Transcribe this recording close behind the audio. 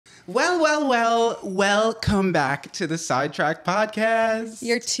Welcome back to the Sidetracked podcast.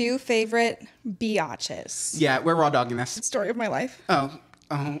 Your two favorite biatches. Yeah, we're raw dogging this. Story of my life. Oh.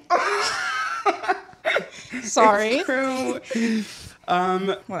 Sorry. It's true.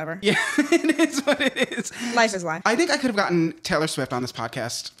 Whatever. Yeah, it is what it is. Life is life. I think I could have gotten Taylor Swift on this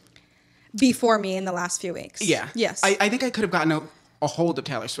podcast. Before me in the last few weeks. Yeah. Yes. I think I could have gotten a hold of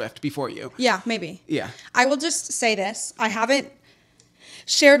Taylor Swift before you. Yeah, maybe. Yeah. I will just say this. I haven't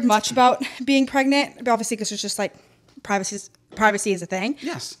shared much about being pregnant, but obviously because it's just like privacy is a thing.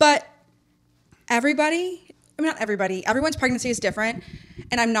 Yes. But not everybody, everyone's pregnancy is different,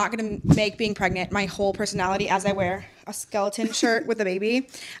 and I'm not going to make being pregnant my whole personality as I wear a skeleton shirt with a baby.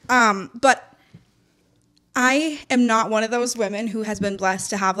 But I am not one of those women who has been blessed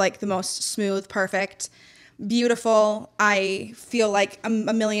to have like the most smooth, perfect, beautiful, I feel like a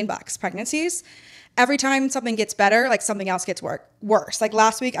 $1,000,000 pregnancies. Every time something gets better, like something else gets worse. Like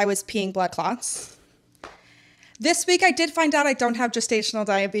last week I was peeing blood clots. This week I did find out I don't have gestational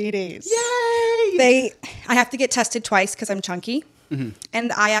diabetes. Yay! I have to get tested twice because I'm chunky. Mm-hmm.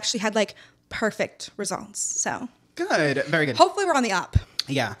 And I actually had like perfect results. So Good. Very good. hopefully we're on the up.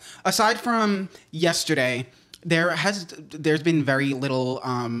 Yeah. Aside from yesterday, there's been very little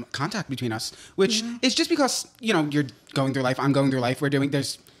contact between us, which is just because, you're going through life, I'm going through life. I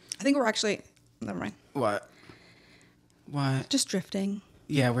think we're actually, never mind. What? Just drifting.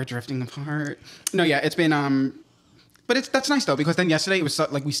 Yeah, we're drifting apart. No, yeah, it's been but that's nice though, because then yesterday it was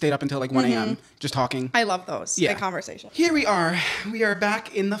like we stayed up until like 1 a.m. just talking. I love those. Yeah. Big conversation. Here we are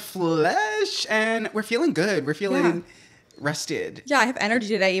back in the flesh, and we're feeling good. We're feeling rested. Yeah, I have energy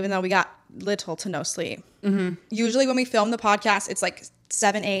today, even though we got little to no sleep. Mm-hmm. Usually when we film the podcast, it's like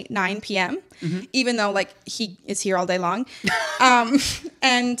 7, 8, 9 p.m., even though like he is here all day long.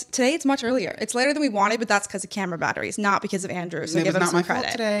 And today it's much earlier. It's later than we wanted, but that's because of camera batteries, not because of Andrew. So give him some credit.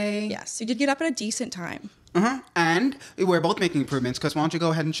 Fault today. Yes, you did get up at a decent time. And we're both making improvements, because why don't you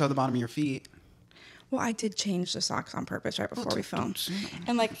go ahead and show the bottom of your feet? Well, I did change the socks on purpose right before we filmed.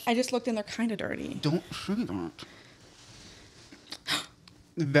 And like, I just looked and they're kind of dirty. Don't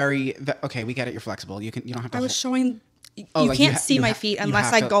say that. Okay, we get it. You're flexible. You don't have to. I was showing. You like can't see my feet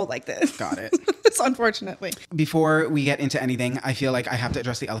unless I go like this. Got it. It's unfortunately. Before we get into anything, I feel like I have to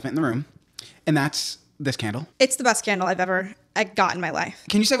address the elephant in the room, and that's this candle. It's the best candle I've ever got in my life.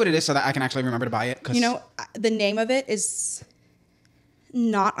 Can you say what it is so that I can actually remember to buy it? The name of it is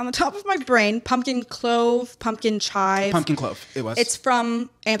not on the top of my brain. Pumpkin clove, pumpkin chive. Pumpkin clove. It was. It's from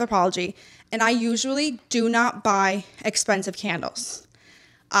Anthropology, and I usually do not buy expensive candles.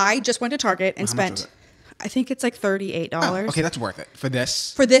 I just went to Target and spent, I think it's like $38. Oh, okay, that's worth it for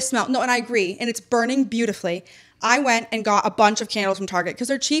this. For this smell. No, and I agree. And it's burning beautifully. I went and got a bunch of candles from Target because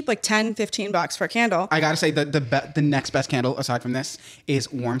they're cheap, like $10, $15 for a candle. I gotta say the next best candle aside from this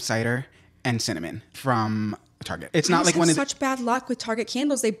is warm cider and cinnamon from Target. It's not like one of such bad luck with Target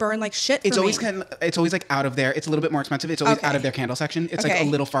candles. They burn like shit. It's always like out of there. It's a little bit more expensive. It's always out of their candle section. It's like a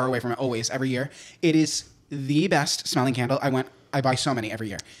little far away from it. Always, every year. It is the best smelling candle. I buy so many every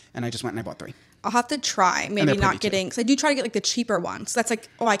year, and I just went and I bought 3. I'll have to try. Maybe not getting, because I do try to get like the cheaper ones. That's like,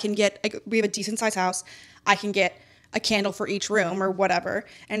 I can get, we have a decent sized house. I can get a candle for each room or whatever,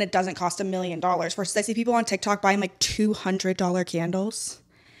 and it doesn't cost $1,000,000. Versus I see people on TikTok buying like $200 candles.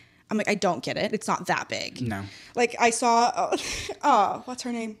 I'm like, I don't get it. It's not that big. No. Like I saw, what's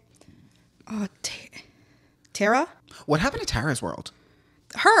her name? Tara? What happened to Tara's World?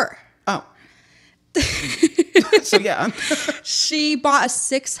 Her. Oh. So yeah. She bought a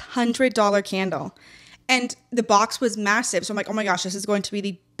 $600 candle, and the box was massive. So I'm like, oh my gosh, this is going to be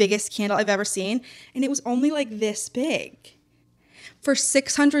the biggest candle I've ever seen. And it was only like this big for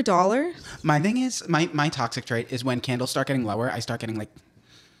 $600. My thing is, my toxic trait is when candles start getting lower, I start getting like,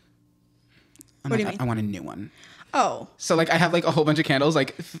 what do you mean? I want a new one. Oh. So like I have like a whole bunch of candles.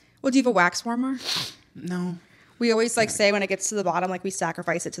 Like, well, do you have a wax warmer? No. We always like say when it gets to the bottom, like we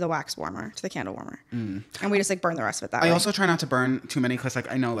sacrifice it to the wax warmer, to the candle warmer. And we just like burn the rest of it that way. I also try not to burn too many because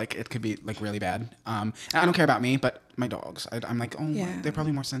like I know like it could be like really bad. And I don't care about me, but my dogs. I'm like, they're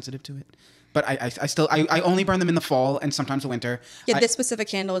probably more sensitive to it. But I only burn them in the fall and sometimes the winter. Yeah, this specific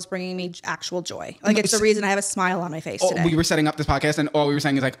candle is bringing me actual joy. Like it's the reason I have a smile on my face today. We were setting up this podcast and all we were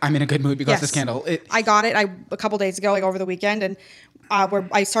saying is like, I'm in a good mood because this candle. I got it a couple days ago, like over the weekend, and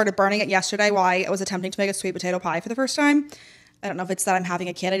I started burning it yesterday while I was attempting to make a sweet potato pie for the first time. I don't know if it's that I'm having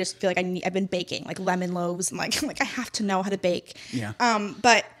a kid. I just feel like I've been baking like lemon loaves and like I have to know how to bake. Yeah.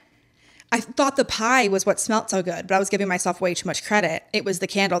 But I thought the pie was what smelled so good, but I was giving myself way too much credit. It was the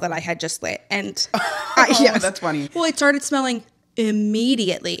candle that I had just lit. And yes. That's funny. Well, it started smelling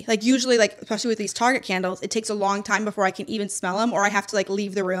immediately. Like usually, like especially with these Target candles, it takes a long time before I can even smell them, or I have to like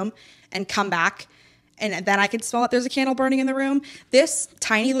leave the room and come back, and then I can smell that there's a candle burning in the room. This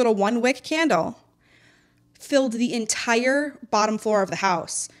tiny little 1-wick candle filled the entire bottom floor of the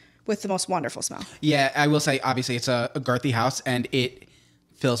house with the most wonderful smell. Yeah, I will say, obviously, it's a girthy house, and it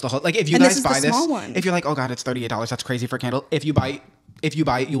fills the whole. Like, if you guys buy this, if you're like, oh god, it's $38, that's crazy for a candle. If you buy it,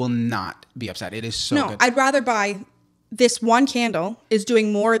 you will not be upset. It is so good. No, I'd rather buy this one candle is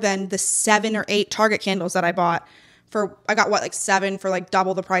doing more than the 7 or 8 Target candles that I bought for. I got like 7 for like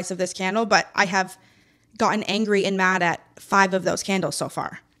double the price of this candle, but I have gotten angry and mad at 5 of those candles so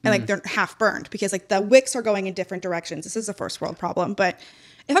far. And like they're half burned because like the wicks are going in different directions. This is a first world problem, but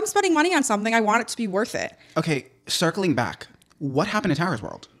if I'm spending money on something, I want it to be worth it. Okay, circling back, what happened to Tara's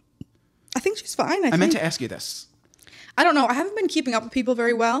world? I think she's fine. I meant to ask you this. I don't know. I haven't been keeping up with people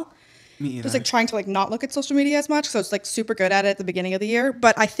very well. Me either. Just like trying to like not look at social media as much. So it's like super good at it at the beginning of the year.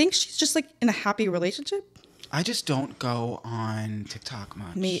 But I think she's just like in a happy relationship. I just don't go on TikTok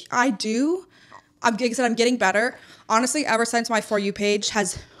much. I do. I'm getting better. Honestly, ever since my For You page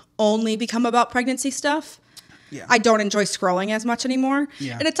has only become about pregnancy stuff, yeah. I don't enjoy scrolling as much anymore.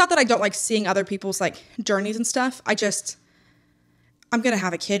 Yeah. And it's not that I don't like seeing other people's like journeys and stuff. I'm going to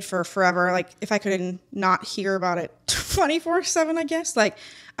have a kid for forever. Like if I could not hear about it 24/7, I guess. Like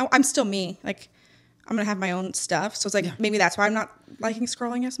I'm still me. Like I'm going to have my own stuff. So it's like maybe that's why I'm not liking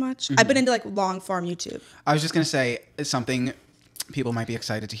scrolling as much. Mm-hmm. I've been into like long form YouTube. I was just going to say something people might be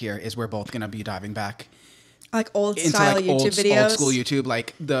excited to hear is we're both going to be diving back like old style like YouTube videos. Old school YouTube,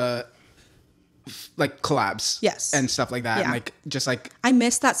 like the like collabs. Yes. And stuff like that. Yeah. And like just like I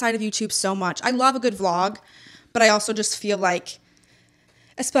miss that side of YouTube so much. I love a good vlog, but I also just feel like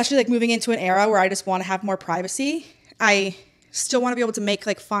especially like moving into an era where I just want to have more privacy, I still want to be able to make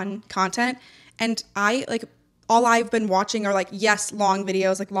like fun content. And I like all I've been watching are like, yes, long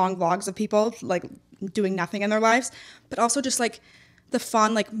videos, like long vlogs of people like doing nothing in their lives, but also just like the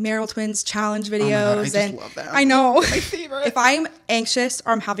fun like Meryl Twins challenge videos. Oh my God, I just love that. I know. My favorite. If I'm anxious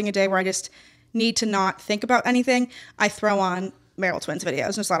or I'm having a day where I just need to not think about anything, I throw on Meryl Twins videos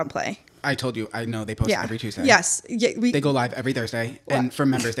and just let them play. I told you, I know they post every Tuesday. Yes. Yeah, they go live every Thursday. And for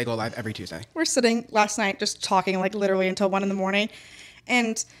members, they go live every Tuesday. We're sitting last night just talking like literally until 1 a.m.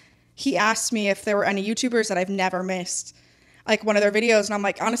 And he asked me if there were any YouTubers that I've never missed like one of their videos. And I'm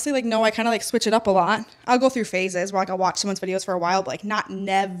like, honestly, like, no, I kind of like switch it up a lot. I'll go through phases where like I'll watch someone's videos for a while, but like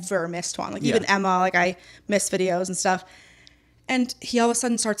never missed one. Like even Emma, like I miss videos and stuff. And he all of a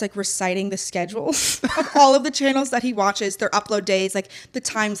sudden starts like reciting the schedules of all of the channels that he watches, their upload days, like the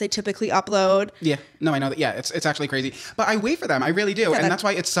times they typically upload. Yeah, no, I know that. Yeah, it's actually crazy. But I wait for them. I really do. Yeah, and that's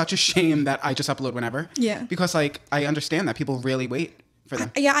why it's such a shame that I just upload whenever. Yeah. Because like I understand that people really wait for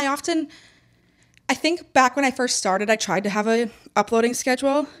them. I think back when I first started, I tried to have a uploading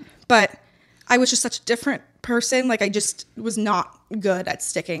schedule, but I was just such a different person. Like I just was not good at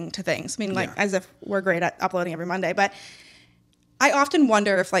sticking to things. I mean, like as if we're great at uploading every Monday, but I often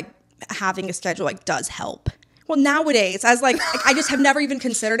wonder if like having a schedule like does help. Well, nowadays, as like I just have never even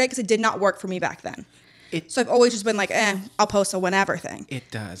considered it because it did not work for me back then. So I've always just been like, I'll post a whenever thing.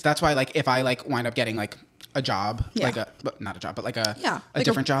 It does. That's why like if I like wind up getting like a job, like not a job, but like a like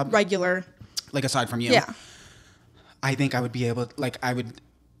different job, regular, like aside from you, I think I would be able like I would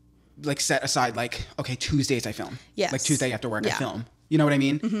like set aside like okay Tuesdays I film, like Tuesday after work I film. You know what I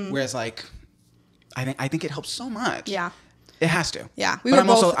mean? Mm-hmm. Whereas like I think it helps so much. Yeah. It has to. Yeah.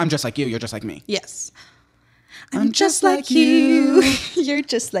 I'm just like you. You're just like me. Yes. I'm just like you. You're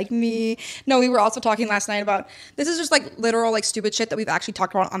just like me. No, we were also talking last night about, this is just like literal like stupid shit that we've actually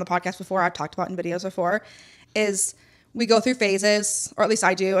talked about on the podcast before. I've talked about in videos before, is we go through phases, or at least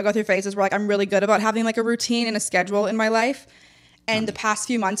I do. I go through phases where like I'm really good about having like a routine and a schedule in my life. And the past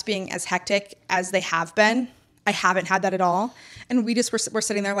few months being as hectic as they have been, I haven't had that at all. And we just were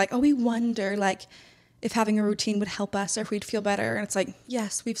sitting there like, oh, we wonder like if having a routine would help us or if we'd feel better. And it's like,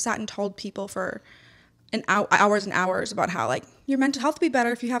 yes, we've sat and told people for hours and hours about how like your mental health will be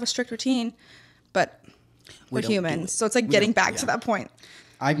better if you have a strict routine, but we're humans. So it's like getting back to that point.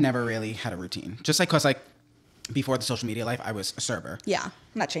 I've never really had a routine. Just like, cause like before the social media life, I was a server. Yeah.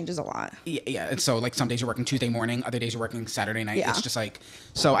 And that changes a lot. Yeah. And so like some days you're working Tuesday morning, other days you're working Saturday night. Yeah. It's just like,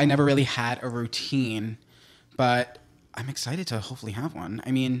 so I never really had a routine, but I'm excited to hopefully have one.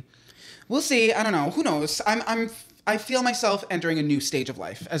 I mean, we'll see. I don't know. Who knows? I feel myself entering a new stage of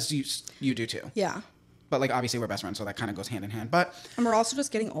life, as you do too. Yeah. But like obviously we're best friends, so that kind of goes hand in hand. And we're also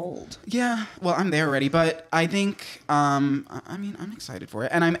just getting old. Yeah. Well, I'm there already, but I think I'm excited for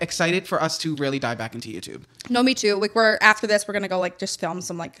it, and I'm excited for us to really dive back into YouTube. No, me too. Like after this, we're gonna go like just film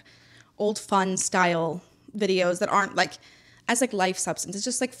some like old fun style videos that aren't like as like life substance. It's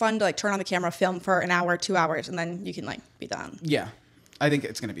just like fun to like turn on the camera, film for an hour, 2 hours, and then you can like be done. Yeah. I think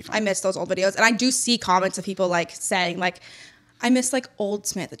it's going to be fun. I miss those old videos. And I do see comments of people like saying like, I miss like old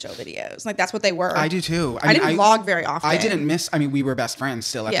Samantha Joe videos. Like that's what they were. I do too. I didn't vlog very often. I didn't miss, we were best friends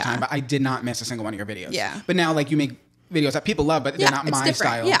still at the time, but I did not miss a single one of your videos. Yeah. But now like you make videos that people love, but they're not my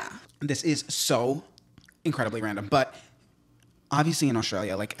style. Yeah. This is so incredibly random. But obviously in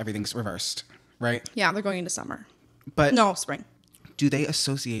Australia, like everything's reversed, right? Yeah, they're going into summer. But no, spring. Do they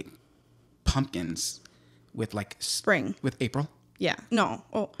associate pumpkins with like spring? With April? Yeah. No.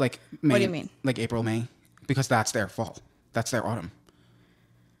 Oh. Like May. What do you mean? Like April, May? Because that's their fall. That's their autumn.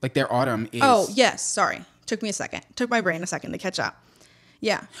 Like their autumn is... Oh, yes. Sorry. Took me a second. Took my brain a second to catch up.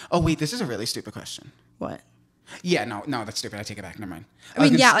 Yeah. Oh, wait. This is a really stupid question. What? Yeah, no, that's stupid. I take it back. Never mind. I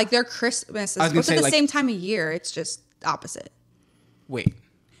mean, yeah, like their Christmas is at the same time of year. It's just opposite. Wait.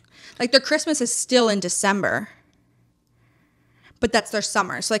 Like their Christmas is still in December. But that's their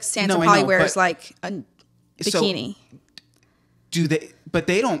summer. So like Santa probably wears like a bikini. So do they... But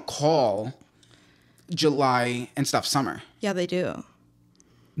they don't call July and stuff summer. Yeah, they do.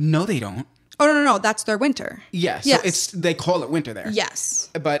 No, they don't. Oh, no. That's their winter. Yeah, so they call it winter there. Yes.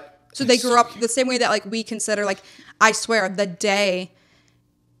 But... So they grew up the same way that like we consider like, I swear, the day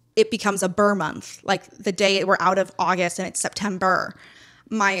it becomes a burr month, like the day we're out of August and it's September,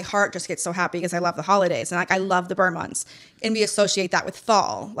 my heart just gets so happy because I love the holidays and like I love the burr months, and we associate that with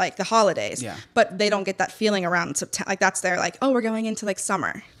fall, like the holidays. Yeah. But they don't get that feeling around September. Like that's their like, oh, we're going into like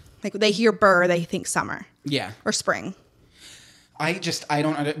summer. Like they hear burr, they think summer. Yeah. Or spring. I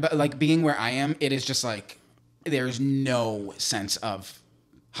don't, but like being where I am, it is just like, there's no sense of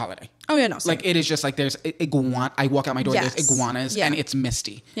holiday. Oh yeah, no. Same. Like it is just like there's iguana. I walk out my door, there's iguanas, and it's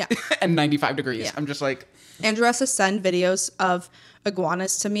misty. Yeah. And 95 degrees. Yeah. I'm just like. Andrew has to send videos of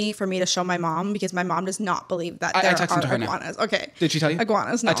iguanas to me for me to show my mom because my mom does not believe that there are iguanas. Now. Okay. Did she tell you?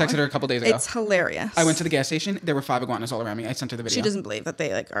 Iguanas. No. I texted her a couple days ago. It's hilarious. I went to the gas station. There were 5 iguanas all around me. I sent her the video. She doesn't believe that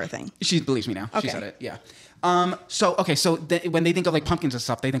they like are a thing. She believes me now. Okay. She said it. Yeah. So when they think of like pumpkins and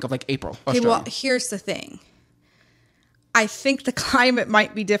stuff, they think of like April. Okay. Well, here's the thing. I think the climate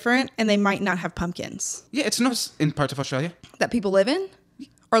might be different and they might not have pumpkins. Yeah, it's no in parts of Australia that people live in,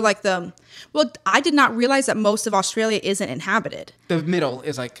 or like I did not realize that most of Australia isn't inhabited. The middle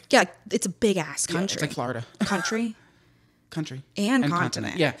is like it's a big ass country. Yeah, it's like Florida. Country and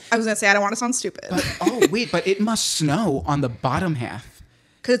continent. Yeah, I was gonna say I don't want to sound stupid. But but it must snow on the bottom half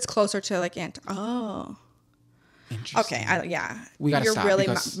because it's closer to like Oh. Interesting. Okay. We gotta You're stop really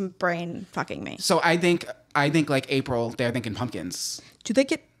because... brain fucking me. So I think like April, they're thinking pumpkins. Do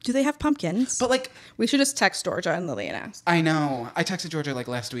they have pumpkins? But like, we should just text Georgia and Lily and ask. I know. I texted Georgia like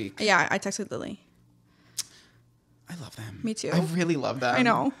last week. Yeah, I texted Lily. I love them. Me too. I really love them. I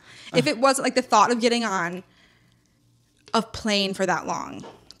know. If it wasn't like the thought of getting on a plane for that long,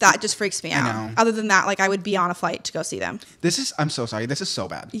 that just freaks me out. I know. Other than that, like I would be on a flight to go see them. I'm so sorry. This is so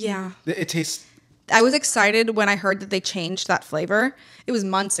bad. Yeah. It tastes. I was excited when I heard that they changed that flavor. It was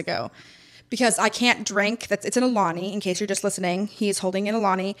months ago. Because I can't drink, it's an Alani, in case you're just listening. He's holding an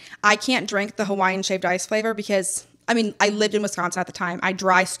Alani. I can't drink the Hawaiian shaved ice flavor because, I lived in Wisconsin at the time. I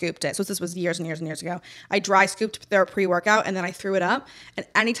dry scooped it. So this was years and years and years ago. I dry scooped their pre-workout and then I threw it up. And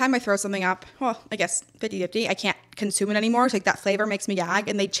anytime I throw something up, well, I guess 50-50, I can't consume it anymore. So like that flavor makes me gag.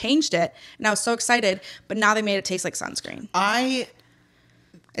 And they changed it. And I was so excited. But now they made it taste like sunscreen.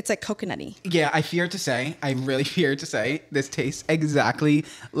 It's like coconutty. Yeah, I really fear to say, this tastes exactly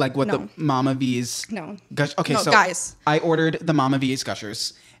like what the Mama V's... No. Okay, so guys. I ordered the Mama V's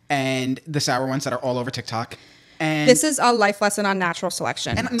Gushers and the sour ones that are all over TikTok. And this is a life lesson on natural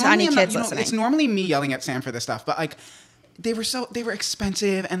selection to any kids listening. It's normally me yelling at Sam for this stuff, but like they were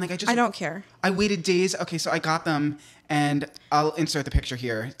expensive and like I don't care. I waited days. Okay, so I got them and I'll insert the picture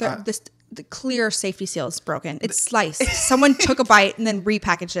here. The clear safety seal is broken. It's sliced. Someone took a bite and then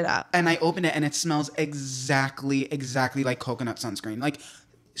repackaged it up. And I opened it and it smells exactly like coconut sunscreen, like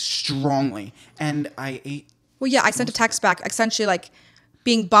strongly. And I ate. Well, yeah, I sent a text back, essentially like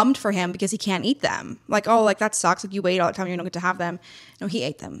being bummed for him because he can't eat them. Like, oh, like that sucks. Like you wait all the time, you don't get to have them. No, he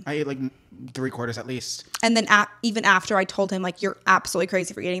ate them. I ate like 3/4 at least. And then even after I told him like you're absolutely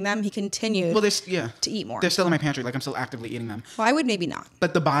crazy for eating them, he continued. To eat more. They're still in my pantry. Like I'm still actively eating them. Well, I would maybe not.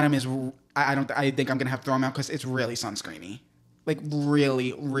 But the bottom is I think I'm gonna have to throw them out because it's really sunscreeny, like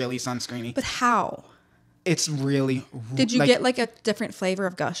really sunscreeny. But how? It's really. Did you get like a different flavor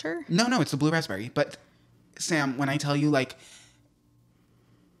of Gusher? No, it's the blue raspberry. But Sam, when I tell you like.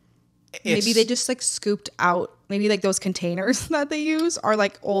 Maybe they just like scooped out. Maybe like those containers that they use are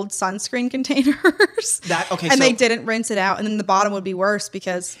like old sunscreen containers. And they didn't rinse it out, and then the bottom would be worse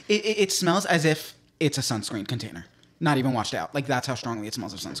because it smells as if it's a sunscreen container. Not even washed out. Like, that's how strongly it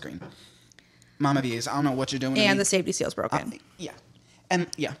smells of sunscreen. Mama Bees, I don't know what you're doing. And the safety seal's broken. Yeah. And,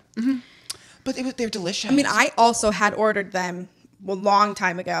 yeah. Mm-hmm. But they're delicious. I mean, I also had ordered them a long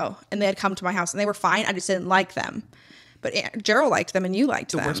time ago, and they had come to my house, and they were fine. I just didn't like them. But Gerald liked them, and you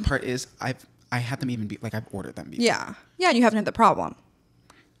liked them. The worst part is I had them even like, I've ordered them before. Yeah. Yeah, and you haven't had the problem.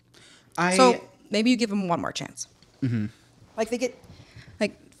 So maybe you give them one more chance. Mm-hmm. Like, they get,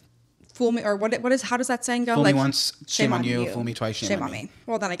 like, fool me, or what is, how does that saying go? Fool like, me once, shame on you. Fool me twice, shame on me.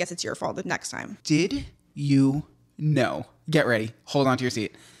 Well, then I guess it's your fault the next time. Did you know? Get ready. Hold on to your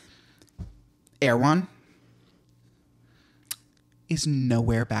seat. Erewhon is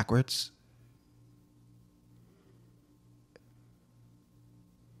nowhere backwards.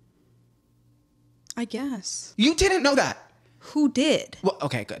 I guess. You didn't know that. Who did? Well,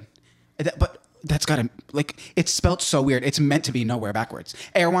 okay, good. But that's gotta, like, it's spelled so weird. It's meant to be nowhere backwards.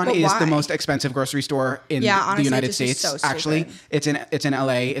 Erewhon is the most expensive grocery store in honestly, the United States. So actually, it's in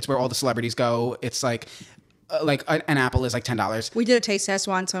LA. It's where all the celebrities go. It's like an apple is like $10. We did a taste test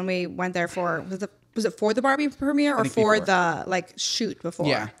once when we went there for was it for the Barbie premiere or for the like shoot before?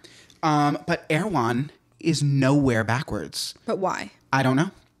 Yeah. But Erewhon is nowhere backwards. But why? I don't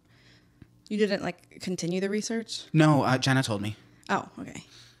know. You didn't like continue the research? No, Jenna told me. Oh, okay.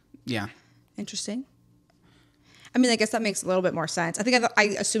 Yeah. Interesting. I mean, I guess that makes a little bit more sense. I think I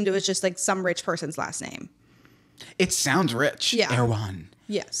assumed it was just like some rich person's last name. It sounds rich. Yeah. Erewhon.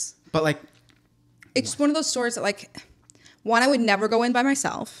 Yes. But like, it's one of those stores that like, one, I would never go in by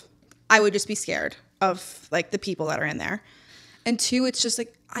myself. I would just be scared of like the people that are in there. And two, it's just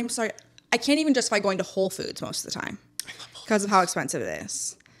like, I'm sorry, I can't even justify going to Whole Foods most of the time because of how expensive it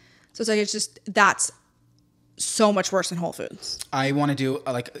is. So it's like, it's just, that's so much worse than Whole Foods. I want to do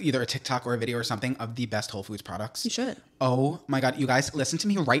like either a TikTok or a video or something of the best Whole Foods products. You should. Oh my God. You guys, listen to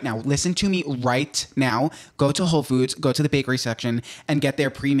me right now. Listen to me right now. Go to Whole Foods, go to the bakery section and get their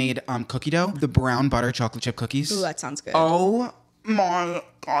pre-made cookie dough, the brown butter chocolate chip cookies. Ooh, that sounds good. Oh my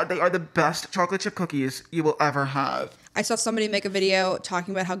God. They are the best chocolate chip cookies you will ever have. I saw somebody make a video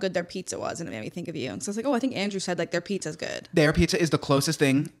talking about how good their pizza was, and it made me think of you. And so I was like, oh, I think Andrew said like their pizza's good. Their pizza is the closest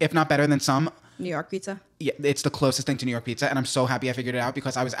thing, if not better than some. New York pizza? Yeah, it's the closest thing to New York pizza, and I'm so happy I figured it out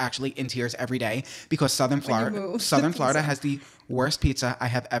because I was actually in tears every day because Southern Florida has the worst pizza I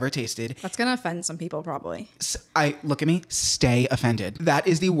have ever tasted. That's gonna offend some people probably. Look at me, stay offended. That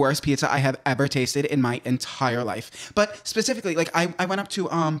is the worst pizza I have ever tasted in my entire life. But specifically, like I went up to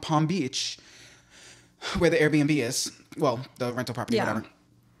Palm Beach, where the Airbnb is. Well, the rental property, whatever.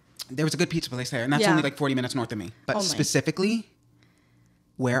 There was a good pizza place there, and that's only like 40 minutes north of me. But specifically,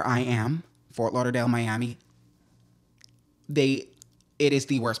 where I am, Fort Lauderdale, Miami, it is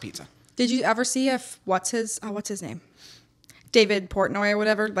the worst pizza. Did you ever see if what's his name? David Portnoy or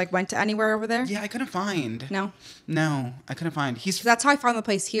whatever, like went to anywhere over there? Yeah, I couldn't find. No, I couldn't find. That's how I found the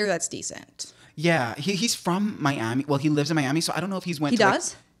place here that's decent. Yeah, he's from Miami. Well, he lives in Miami, so I don't know if he's went. He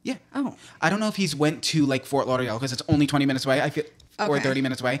does? Yeah. Oh. I don't know if he's went to like Fort Lauderdale because it's only 20 minutes away. I feel. Or 30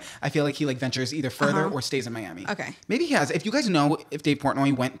 minutes away. I feel like he like ventures either further or stays in Miami. Okay. Maybe he has. If you guys know if Dave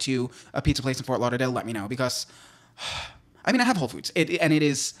Portnoy went to a pizza place in Fort Lauderdale, let me know because, I mean, I have Whole Foods and it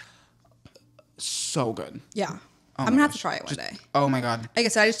is so good. Yeah. I'm gonna have to try it one day. Oh my God. Like I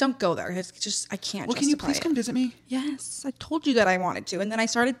said, I just don't go there. It's just I can't. Well, can you please come visit me? Yes, I told you that I wanted to, and then I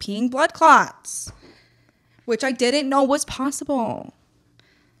started peeing blood clots, which I didn't know was possible.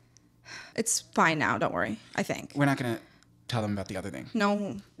 It's fine now. Don't worry. I think we're not gonna tell them about the other thing.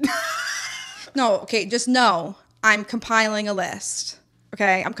 No. No, okay, just know I'm compiling a list.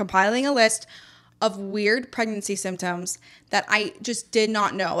 Okay? I'm compiling a list of weird pregnancy symptoms that I just did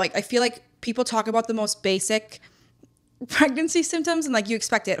not know. Like, I feel like people talk about the most basic pregnancy symptoms and like you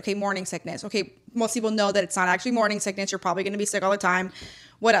expect it. Okay, morning sickness. Okay, most people know that it's not actually morning sickness. You're probably going to be sick all the time.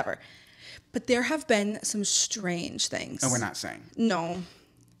 Whatever. But there have been some strange things. And we're not saying. No,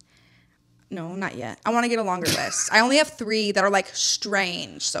 not yet. I want to get a longer list. I only have 3 that are like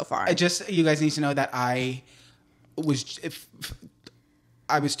strange so far. You guys need to know that I was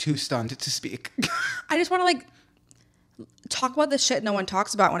too stunned to speak. I just want to like talk about the shit no one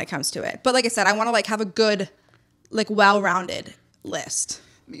talks about when it comes to it. But like I said, I want to like have a good, like well-rounded list.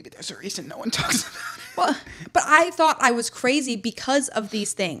 Maybe there's a reason no one talks about it. Well, but I thought I was crazy because of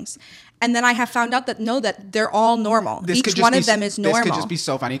these things. And then I have found out that they're all normal. Each one of them is normal. This could just be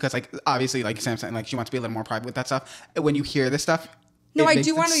so funny because, like, obviously, like Sam said, like she wants to be a little more private with that stuff. When you hear this stuff, no, I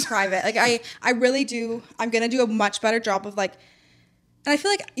do want to be private. Like I really do. I'm gonna do a much better job of like. And I feel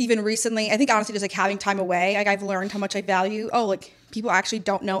like even recently, I think honestly, just like having time away, like I've learned how much I value. Oh, like people actually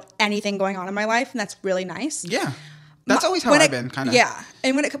don't know anything going on in my life, and that's really nice. Yeah. That's always how I've been, kind of. Yeah.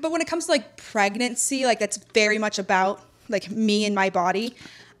 And when it comes to like pregnancy, like that's very much about like me and my body.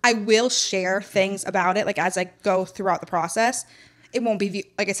 I will share things about it like as I go throughout the process. It won't be,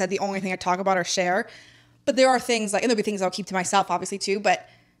 like I said, the only thing I talk about or share. But there are things like, and there'll be things I'll keep to myself, obviously, too. But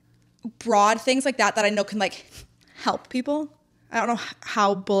broad things like that I know can like help people. I don't know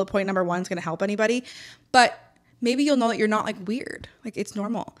how bullet point number 1 is going to help anybody, but maybe you'll know that you're not like weird. Like it's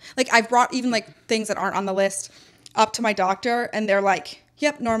normal. Like I've brought even like things that aren't on the list up to my doctor and they're like,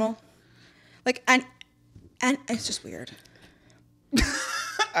 yep, normal. Like, and it's just weird.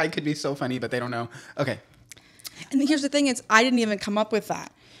 I could be so funny, but they don't know. Okay. And here's the thing is I didn't even come up with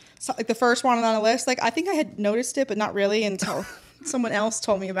that. So like the first one on the list, like I think I had noticed it, but not really until someone else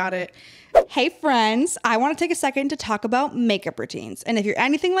told me about it. Hey friends, I want to take a second to talk about makeup routines. And if you're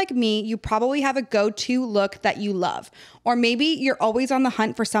anything like me, you probably have a go-to look that you love. Or maybe you're always on the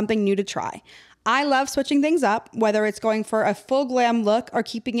hunt for something new to try. I love switching things up, whether it's going for a full glam look or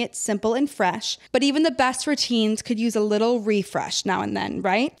keeping it simple and fresh. But even the best routines could use a little refresh now and then,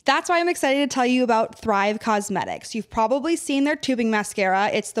 right? That's why I'm excited to tell you about Thrive Causemetics. You've probably seen their tubing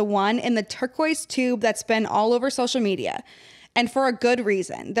mascara. It's the one in the turquoise tube that's been all over social media. And for a good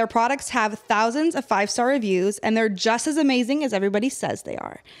reason. Their products have thousands of 5-star reviews, and they're just as amazing as everybody says they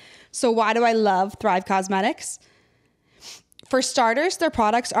are. So why do I love Thrive Causemetics? For starters, their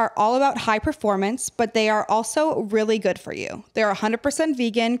products are all about high performance, but they are also really good for you. They're 100%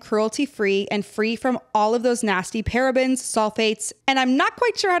 vegan, cruelty-free, and free from all of those nasty parabens, sulfates, and I'm not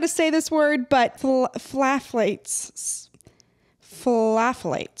quite sure how to say this word, but phthalates.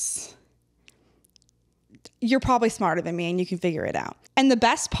 Phthalates. You're probably smarter than me and you can figure it out. And the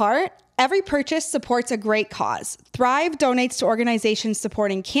best part, every purchase supports a great cause. Thrive donates to organizations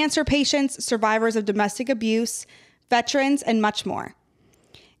supporting cancer patients, survivors of domestic abuse, veterans, and much more.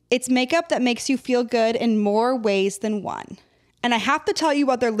 It's makeup that makes you feel good in more ways than one. And I have to tell you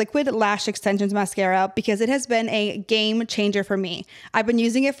about their Liquid Lash Extensions Mascara because it has been a game changer for me. I've been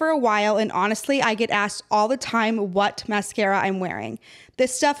using it for a while, and honestly, I get asked all the time what mascara I'm wearing.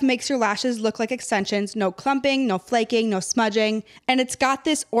 This stuff makes your lashes look like extensions, no clumping, no flaking, no smudging, and it's got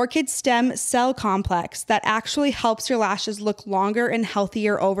this orchid stem cell complex that actually helps your lashes look longer and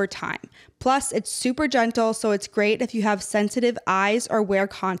healthier over time. Plus, it's super gentle, so it's great if you have sensitive eyes or wear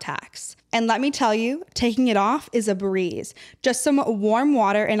contacts. And let me tell you, taking it off is a breeze. Just some warm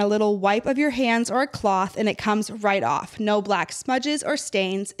water and a little wipe of your hands or a cloth and it comes right off. No black smudges or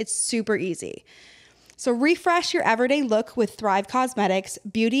stains. It's super easy. So refresh your everyday look with Thrive Causemetics,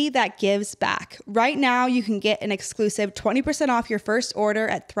 beauty that gives back. Right now, you can get an exclusive 20% off your first order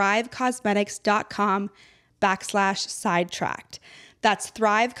at thrivecausemetics.com/sidetracked. That's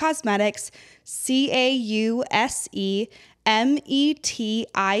Thrive Causemetics,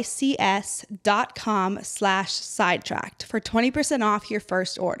 CAUSEMETICS.com/sidetracked for 20% off your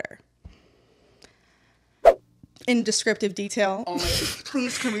first order. In descriptive detail. Oh my,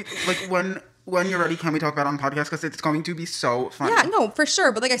 please, can we, like, when you're ready, can we talk about it on podcast? Because it's going to be so fun. Yeah, no, for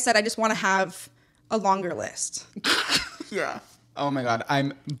sure. But like I said, I just want to have a longer list. Yeah. Oh my God.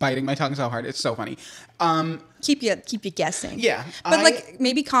 I'm biting my tongue so hard. It's so funny. Keep you guessing. Yeah. But like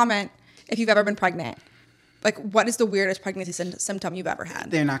maybe comment if you've ever been pregnant. Like what is the weirdest pregnancy symptom you've ever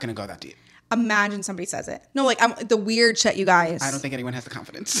had? They're not going to go that deep. Imagine somebody says it. No, like the weird shit, you guys. I don't think anyone has the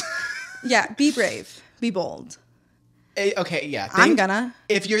confidence. Yeah. Be brave. Be bold. Okay, yeah. I'm gonna.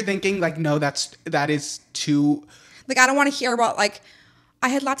 If you're thinking like, no, that is too. Like I don't want to hear about like I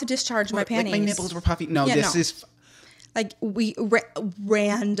had lots of discharge in my panties. Like my nipples were puffy. No, yeah, this is. Like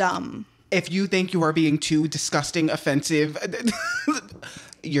random. If you think you are being too disgusting, offensive,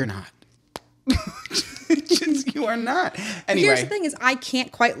 you're not. You are not. Anyway. Here's the thing is I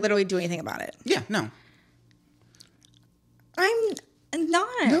can't quite literally do anything about it. Yeah, no. I'm not.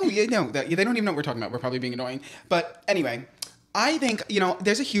 No, they don't even know what we're talking about. We're probably being annoying. But anyway, I think,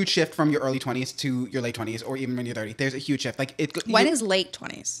 there's a huge shift from your early 20s to your late 20s or even when you're 30. There's a huge shift. Like when is late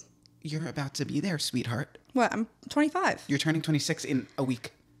 20s? You're about to be there, sweetheart. What? I'm 25. You're turning 26 in a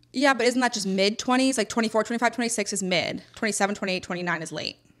week. Yeah, but isn't that just mid 20s? Like 24, 25, 26 is mid. 27, 28, 29 is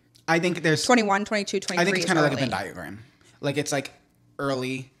late. I think there's 21, 22, 23. I think it's kind of like a Venn diagram. Like it's like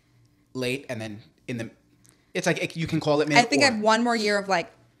early, late, and then it's like you can call it mid. I think I have one more year of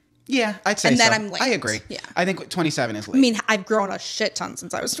like. Yeah, I'd say and so. then I'm late. I agree. Yeah. I think 27 is late. I mean, I've grown a shit ton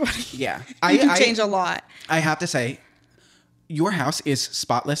since I was 20. Yeah. You've changed a lot. I have to say, your house is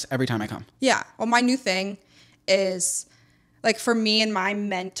spotless every time I come. Yeah. Well, my new thing is like for me and my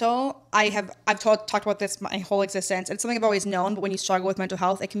mental, I've talked about this my whole existence. It's something I've always known, but when you struggle with mental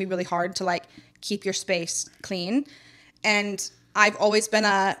health, it can be really hard to like keep your space clean. And I've always been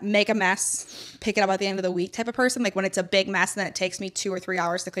a make a mess, pick it up at the end of the week type of person. Like when it's a big mess and then it takes me 2 or 3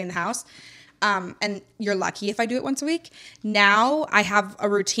 hours to clean the house. And you're lucky if I do it once a week. Now I have a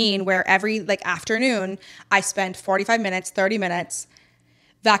routine where every like afternoon I spend 45 minutes, 30 minutes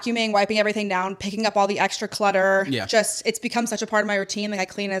vacuuming, wiping everything down, picking up all the extra clutter. Yeah. Just, it's become such a part of my routine. Like I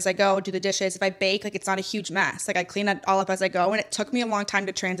clean as I go, do the dishes. If I bake, like it's not a huge mess. Like I clean it all up as I go. And it took me a long time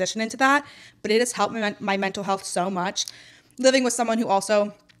to transition into that, but it has helped my mental health so much. Living with someone who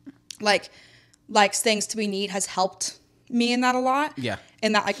also like likes things to be neat has helped me in that a lot. Yeah.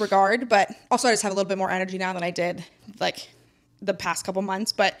 In that like regard. But also I just have a little bit more energy now than I did like the past couple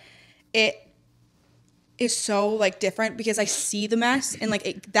months. But it is so like different because I see the mess and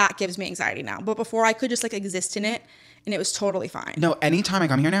like that gives me anxiety now. But before I could just like exist in it and it was totally fine. No, anytime I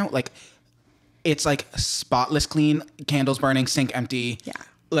come here now, like it's like spotless clean, candles burning, sink empty. Yeah.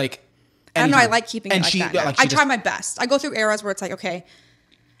 Like I don't know. anytime. I like keeping it like that. I try my best. I go through eras where it's like, okay,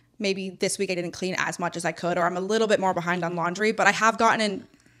 maybe this week I didn't clean as much as I could, or I'm a little bit more behind on laundry, but I have gotten in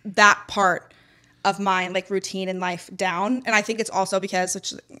that part of my like routine in life down. And I think it's also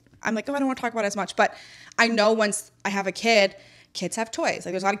because I'm like, oh, I don't want to talk about it as much, but I know once I have a kid, kids have toys.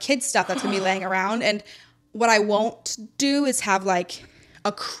 Like there's a lot of kids stuff that's gonna be laying around. And what I won't do is have like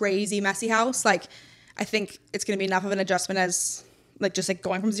a crazy messy house. Like I think it's gonna be enough of an adjustment as like just like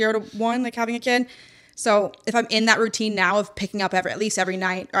going from 0 to 1, like having a kid. So if I'm in that routine now of picking up at least every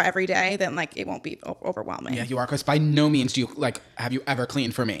night or every day, then like it won't be overwhelming. Yeah, you are, because by no means do you like have you ever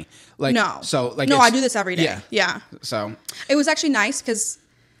cleaned for me. Like no. So like no, I do this every day. Yeah. So it was actually nice because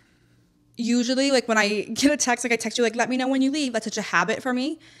usually like when I get a text, like I text you like let me know when you leave. That's such a habit for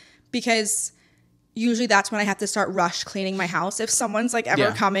me because usually that's when I have to start rush cleaning my house if someone's like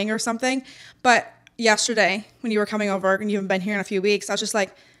ever coming or something. But yesterday when you were coming over and you haven't been here in a few weeks, I was just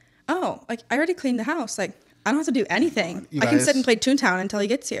like, oh, like I already cleaned the house. Like I don't have to do anything. I can sit and play Toontown until he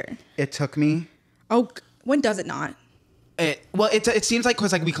gets here. It took me. Oh, when does it not? It seems like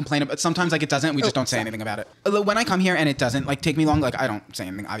because like we complain about, sometimes like it doesn't. We just don't say anything about it. When I come here and it doesn't like take me long, like I don't say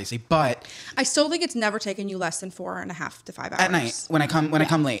anything obviously, but I still think it's never taken you less than 4.5 to 5 hours at night when I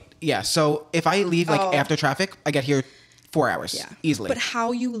come late. Yeah. So if I leave like after traffic, I get here 4 hours easily. But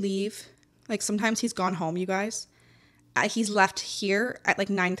how you leave? Like sometimes he's gone home, you guys. He's left here at like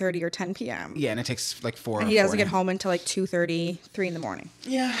 9:30 or 10 p.m. Yeah, and it takes like 4. And he doesn't get home until like 2:30, 3 in the morning.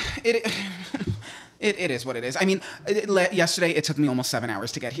 Yeah, it is what it is. I mean, yesterday it took me almost 7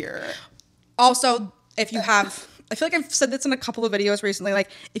 hours to get here. Also, if you have, I feel like I've said this in a couple of videos recently, like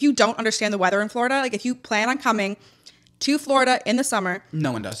if you don't understand the weather in Florida, like if you plan on coming to Florida in the summer.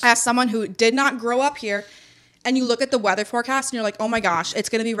 No one does. As someone who did not grow up here, and you look at the weather forecast and you're like, oh my gosh, it's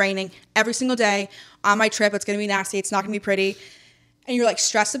going to be raining every single day on my trip. It's going to be nasty. It's not going to be pretty. And you're like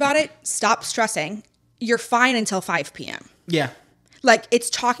stressed about it. Stop stressing. You're fine until 5 p.m. Yeah. Like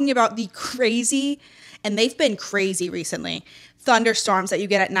it's talking about the crazy, and they've been crazy recently, thunderstorms that you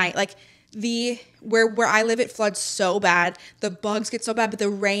get at night. Like where I live, it floods so bad. The bugs get so bad, but the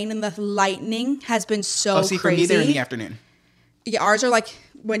rain and the lightning has been so crazy. For me, they're in the afternoon. Yeah, ours are like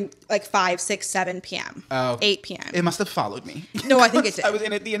 5, 6, 7 p.m. 8 p.m. It must have followed me. No, I think it did. I was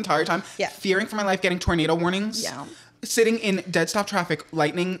in it the entire time. Yeah. Fearing for my life, getting tornado warnings. Yeah. Sitting in dead stop traffic,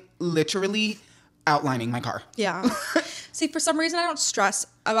 lightning literally outlining my car. Yeah. See, for some reason, I don't stress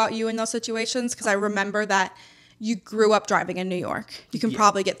about you in those situations because I remember that you grew up driving in New York. You can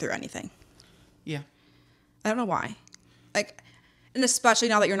probably get through anything. Yeah. I don't know why. Like, and especially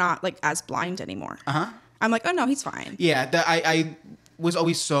now that you're not like as blind anymore. Uh-huh. I'm like, oh no, he's fine. Yeah. I was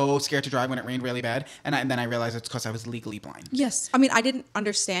always so scared to drive when it rained really bad. And then I realized it's because I was legally blind. Yes. I mean, I didn't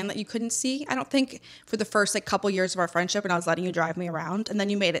understand that you couldn't see. I don't think for the first like couple years of our friendship when I was letting you drive me around. And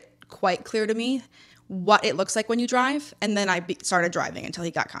then you made it quite clear to me what it looks like when you drive. And then I started driving until he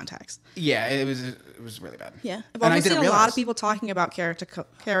got contacts. Yeah, it was really bad. Yeah. I've also seen a lot of people talking about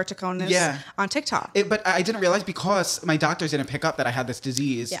keratoconus on TikTok. But I didn't realize because my doctors didn't pick up that I had this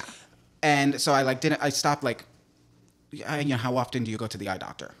disease. Yeah. And so I stopped like, how often do you go to the eye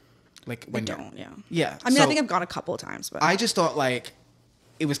doctor? Like when you don't, yeah. I mean, I think I've gone a couple of times, but I just thought like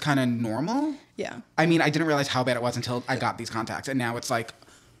it was kind of normal. Yeah. I mean, I didn't realize how bad it was until I got these contacts, and now it's like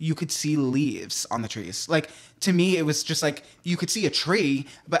you could see leaves on the trees. Like to me, it was just like you could see a tree,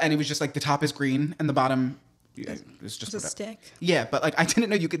 and it was just like the top is green and the bottom is just a stick. Yeah, but like I didn't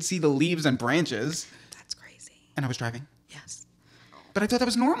know you could see the leaves and branches. That's crazy. And I was driving. Yes. But I thought that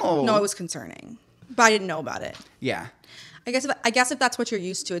was normal. No, it was concerning, but I didn't know about it. Yeah. I guess if that's what you're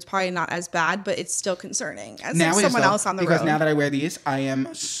used to, it's probably not as bad, but it's still concerning as now someone else on the road. Because now that I wear these, I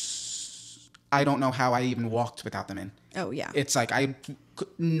don't know how I even walked without them in. Oh, yeah. It's like I could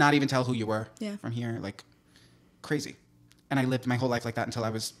not even tell who you were from here. Like, crazy. And I lived my whole life like that until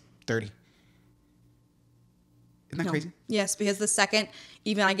I was 30. Isn't that crazy? Yes, because the second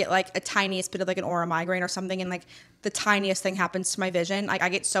even I get like a tiniest bit of like an aura migraine or something, and like the tiniest thing happens to my vision, like I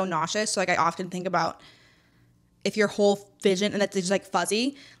get so nauseous. So like I often think about if your whole vision and that's just like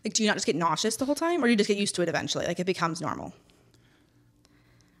fuzzy, like do you not just get nauseous the whole time, or do you just get used to it eventually? Like it becomes normal.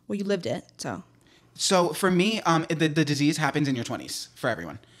 Well, you lived it, so. So for me, the disease happens in your 20s for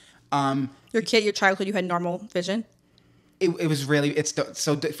everyone. Your childhood, you had normal vision. It was really,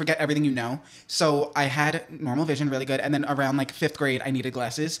 forget everything you know. So I had normal vision really good. And then around like 5th grade, I needed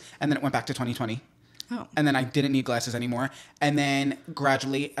glasses. And then it went back to 2020. Oh. And then I didn't need glasses anymore. And then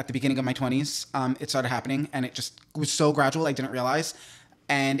gradually at the beginning of my 20s, it started happening. And it just was so gradual, I didn't realize.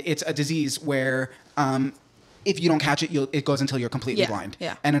 And it's a disease where if you don't catch it, it goes until you're completely blind.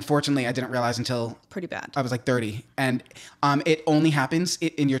 Yeah. And unfortunately, I didn't realize until pretty bad. I was like 30, and it only happens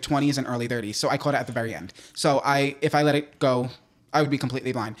in your 20s and early 30s. So I caught it at the very end. So if I let it go, I would be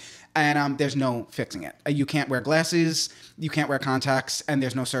completely blind. And there's no fixing it. You can't wear glasses, you can't wear contacts, and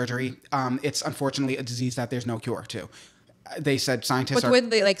there's no surgery. It's unfortunately a disease that there's no cure to. They said scientists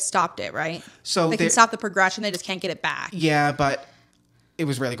they like stopped it, right? So they can stop the progression. They just can't get it back. Yeah, but it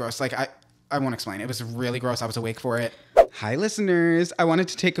was really gross. Like I won't explain. It was really gross. I was awake for it. Hi, listeners. I wanted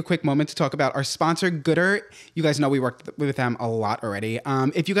to take a quick moment to talk about our sponsor, Gooder. You guys know we worked with them a lot already.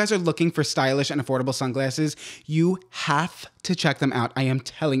 If you guys are looking for stylish and affordable sunglasses, you have to check them out. I am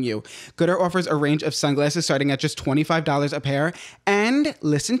telling you. Gooder offers a range of sunglasses starting at just $25 a pair. And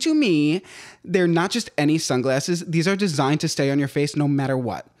listen to me, they're not just any sunglasses. These are designed to stay on your face no matter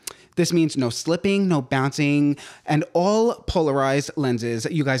what. This means no slipping, no bouncing, and all polarized lenses.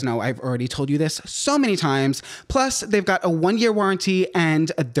 You guys know I've already told you this so many times. Plus, they've got a 1-year warranty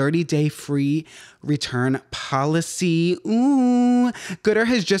and a 30-day free return policy. Ooh. Gooder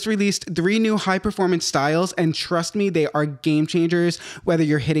has just released 3 new high-performance styles, and trust me, they are game changers. Whether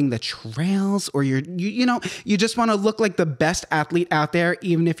you're hitting the trails or you just want to look like the best athlete out there,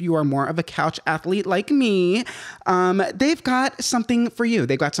 even if you are more of a couch athlete like me, they've got something for you.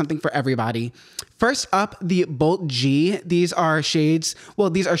 They've got something for everybody. First up, the Bolt G. These are shades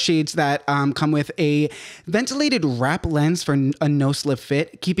that come with a ventilated wrap lens for a no-slip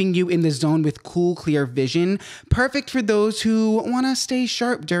fit, keeping you in the zone with cool, clear vision. Perfect for those who want to stay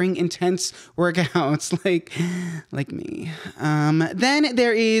sharp during intense workouts, like me. Then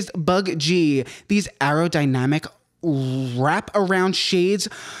there is Bug G. These aerodynamic wrap-around shades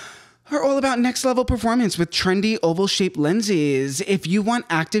are all about next level performance with trendy oval shaped lenses. If you want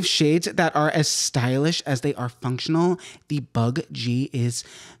active shades that are as stylish as they are functional, the Bug G is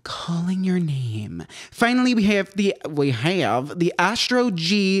calling your name. Finally, we have the Astro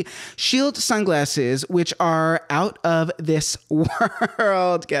G Shield sunglasses, which are out of this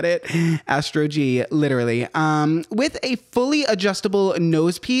world. Get it? Astro G, literally. With a fully adjustable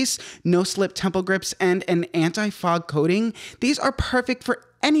nose piece, no slip temple grips, and an anti-fog coating, these are perfect for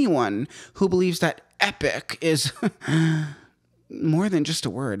anyone who believes that epic is more than just a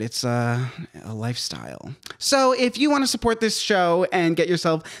word. It's a lifestyle. So if you want to support this show and get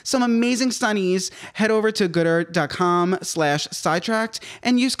yourself some amazing sunnies, head over to gooder.com/sidetracked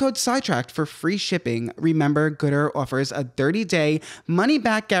and use code sidetracked for free shipping. Remember, Gooder offers a 30-day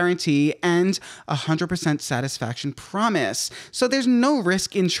money-back guarantee and 100% satisfaction promise. So there's no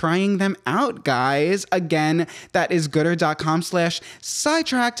risk in trying them out, guys. Again, that is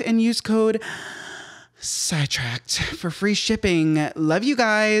gooder.com/sidetracked and use code Sidetracked for free shipping. Love you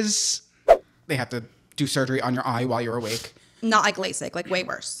guys. They have to do surgery on your eye while you're awake. Not like LASIK, like way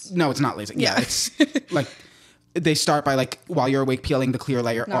worse. No, it's not LASIK. Yeah, it's like they start by like while you're awake peeling the clear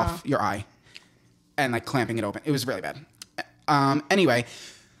layer off your eye and like clamping it open. It was really bad. Anyway,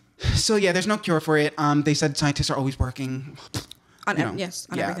 so yeah, there's no cure for it. They said scientists are always working on everything.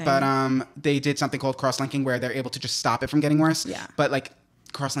 But they did something called cross-linking where they're able to just stop it from getting worse. Yeah. But like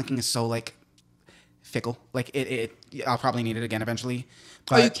cross-linking is so like fickle. Like I'll probably need it again eventually.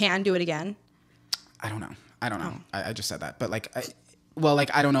 But you can do it again? I don't know. I just said that. But like, I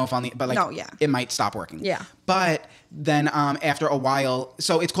don't know if I'll need, but like, it might stop working. Yeah. But then after a while,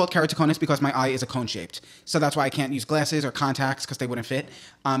 so it's called keratoconus because my eye is a cone shaped. So that's why I can't use glasses or contacts because they wouldn't fit.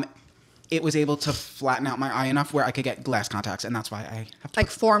 It was able to flatten out my eye enough where I could get glass contacts, and that's why I have to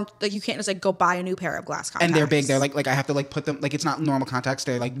you can't just like go buy a new pair of glass contacts. And they're big. They're like I have to like put them, like it's not normal contacts.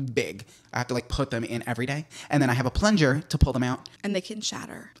 They're like big. I have to like put them in every day, and then I have a plunger to pull them out. And they can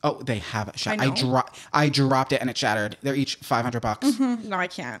shatter. Oh, they have shattered. I dropped it and it shattered. They're each $500. Mm-hmm. No, I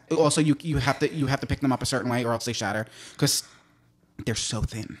can't. Also, you have to pick them up a certain way or else they shatter because they're so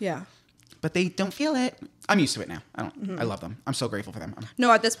thin. Yeah. but they don't feel it. I'm used to it now. I love them. I'm so grateful for them.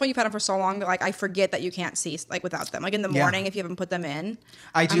 No, at this point, you've had them for so long that like I forget that you can't see like without them. Like in the morning, if you haven't put them in,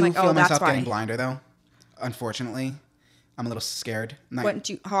 I do feel myself getting blinder though. Unfortunately, I'm a little scared.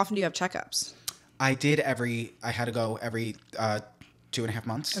 How often do you have checkups? I had to go every 2.5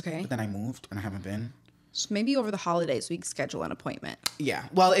 months. Okay. But then I moved and I haven't been. So maybe over the holidays we can schedule an appointment. Yeah.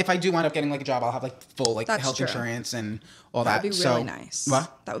 Well, if I do wind up getting like a job, I'll have like full like health insurance and all that. That would be really nice.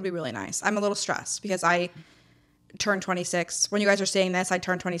 What? That would be really nice. I'm a little stressed because I turned 26. When you guys are saying this, I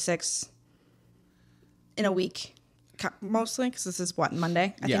turned 26 in a week, mostly because this is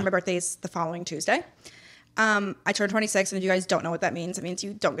Monday. I think my birthday is the following Tuesday. I turned 26, and if you guys don't know what that means, it means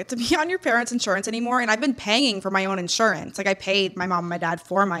you don't get to be on your parents' insurance anymore. And I've been paying for my own insurance. Like I paid my mom and my dad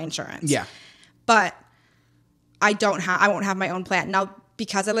for my insurance. Yeah. But I won't have my own plan. Now,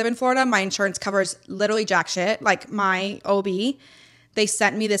 because I live in Florida, my insurance covers literally jack shit. Like my OB, they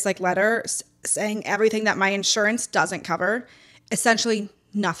sent me this like letter saying everything that my insurance doesn't cover, essentially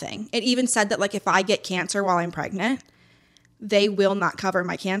nothing. It even said that like if I get cancer while I'm pregnant, they will not cover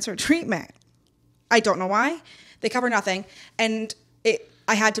my cancer treatment. I don't know why. They cover nothing. And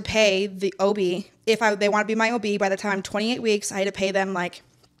I had to pay the OB. If they want to be my OB by the time I'm 28 weeks, I had to pay them like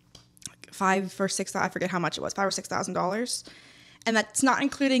 $5,000 or $6,000, I forget how much it was, $5,000 or $6,000, and that's not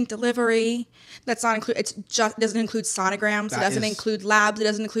including delivery. That's not include. It doesn't include sonograms. It doesn't include labs. It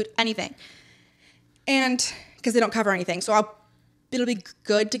doesn't include anything, and because they don't cover anything. So it'll be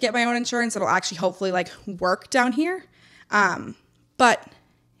good to get my own insurance. It'll actually hopefully like work down here, but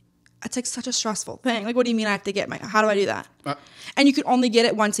it's like such a stressful thing. Like, what do you mean I have to get how do I do that? And you can only get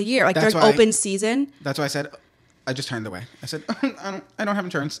it once a year, like during open season. That's why I said. I just turned away. I said, I don't have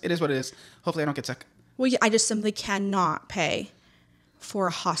insurance. It is what it is. Hopefully I don't get sick. Well, yeah, I just simply cannot pay for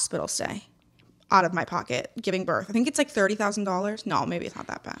a hospital stay out of my pocket giving birth. I think it's like $30,000. No, maybe it's not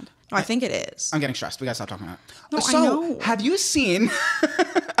that bad. No, I think it is. I'm getting stressed. We got to stop talking about it. No, I know. Have you seen...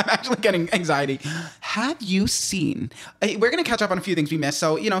 I'm actually getting anxiety. Have you seen... We're going to catch up on a few things we missed.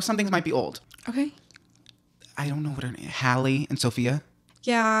 So, some things might be old. Okay. I don't know what her name is. Hallie and Sophia.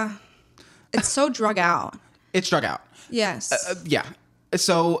 Yeah. It's so drug out. It's drug out. Yes. Yeah.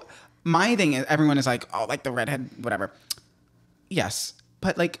 So my thing is, everyone is like, oh, like the redhead, whatever. Yes.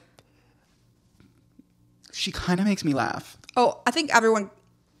 But like, she kind of makes me laugh. Oh, I think everyone,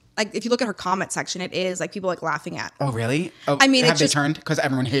 like if you look at her comment section, it is like people like laughing at. Oh, really? Oh, I mean, have they turned? Because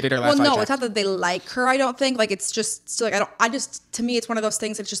everyone hated her last Well, no, it's not that they like her, I don't think. Like it's just still like, to me, it's one of those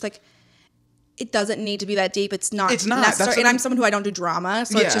things. It's just like, it doesn't need to be that deep. It's not necessary. And I'm someone who I don't do drama.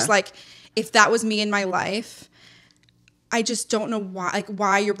 So it's just like, if that was me in my life, I just don't know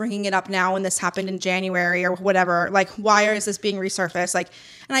why you're bringing it up now when this happened in January or whatever. Like, why is this being resurfaced? Like,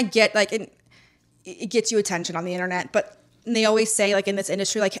 and I get like it gets you attention on the internet, but they always say like in this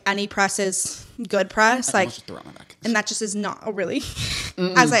industry, like any press is good press. Like, and that just is not. Oh, really?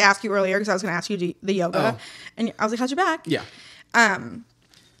 As I asked you earlier, because I was going to ask you the yoga, and I was like, "How's your back?" Yeah.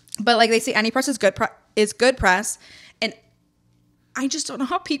 But like they say, any press is good press, and I just don't know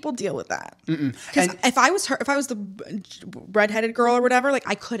how people deal with that. Because if I was the redheaded girl or whatever, like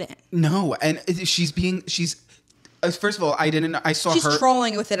I couldn't. No, and she's. First of all, I didn't know. She's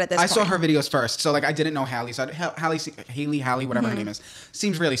trolling with it at this point. I saw her videos first, so like I didn't know Hallie. So Hallie, whatever her name is,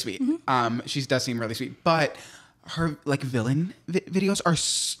 seems really sweet. She does seem really sweet, but her like villain videos are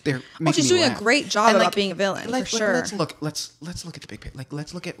they're making me she's doing laugh. a great job about being a villain for sure. Let's look at the big picture. Like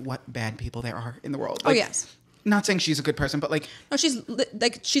let's look at what bad people there are in the world. Like, yes. Not saying she's a good person, but like no,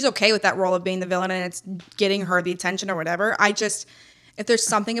 she's okay with that role of being the villain and it's getting her the attention or whatever. If there's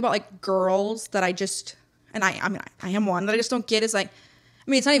something about like girls that I just. And I mean, I am one that I just don't get is like, I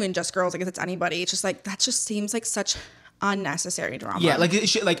mean, it's not even just girls. I guess it's anybody. It's just like, that just seems like such unnecessary drama. Yeah, like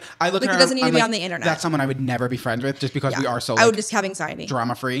I look at her. It doesn't need to be on the internet. That's someone I would never be friends with just because we are so. I would just have anxiety.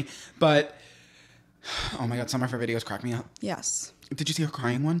 Drama free, but oh my god, some of her videos crack me up. Yes. Did you see her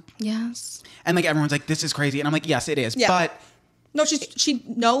crying one? Yes. And like everyone's like, this is crazy, and I'm like, yes, it is, but. No, she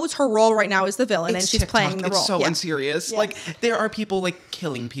knows her role right now is the villain, and she's playing the role. It's so unserious. Yeah. Like there are people like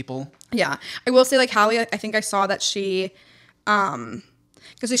killing people. Yeah, I will say like Hallie. I think I saw that she, because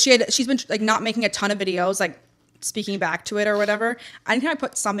she's been like not making a ton of videos, like speaking back to it or whatever. Anytime I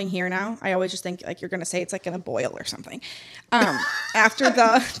put something here now, I always just think like you're gonna say it's like gonna boil or something. After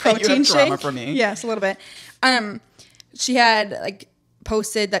the protein shake, drama for me. Yes, a little bit. She had like.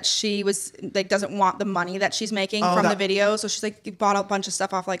 Posted that she was like doesn't want the money that she's making from the video, so she's like bought a bunch of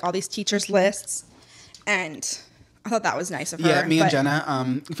stuff off like all these teachers lists, and I thought that was nice of her. Yeah, me and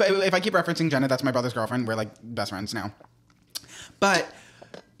Jenna. If I keep referencing Jenna, that's my brother's girlfriend. We're like best friends now. But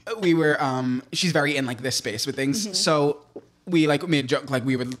we were. She's very in like this space with things, so we like made a joke, like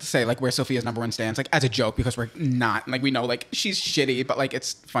we would say like we're Sophia's number one stans, like as a joke because we're not, like we know like she's shitty, but like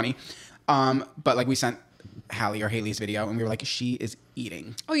it's funny. But like we sent Hallie or Haley's video and we were like, she is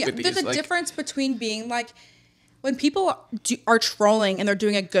eating. Oh yeah, there's a difference between being like, when people are trolling and they're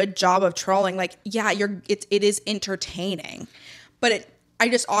doing a good job of trolling, like yeah, it is entertaining, but I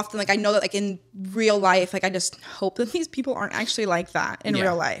just often like I know that like in real life, like I just hope that these people aren't actually like that in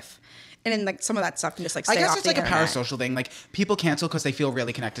real life. And then, like, some of that stuff can just, like, stay off the internet. I guess it's, like, a parasocial thing. Like, people cancel because they feel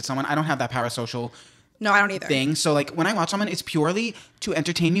really connected to someone. I don't have that parasocial No, I don't either. thing. So, like, when I watch someone, it's purely to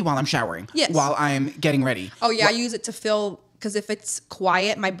entertain me while I'm showering. Yes. While I'm getting ready. Oh, yeah. I use it to fill... Because if it's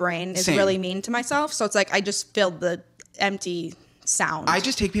quiet, my brain is really mean to myself. So, it's like I just filled the empty sound. I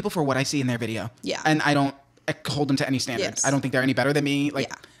just take people for what I see in their video. Yeah. And I don't hold them to any standards. Yes. I don't think they're any better than me. Like...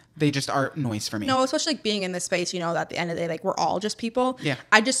 Yeah. They just are noise for me. No, especially like being in this space, you know, that at the end of the day, like we're all just people. Yeah.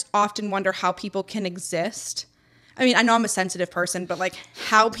 I just often wonder how people can exist. I mean, I know I'm a sensitive person, but like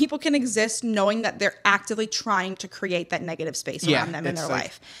how people can exist knowing that they're actively trying to create that negative space around them in their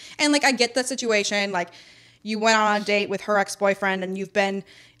life. And like, I get the situation. Like you went on a date with her ex-boyfriend and you've been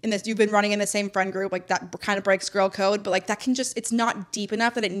running in the same friend group, like that kind of breaks girl code, but like that can just, it's not deep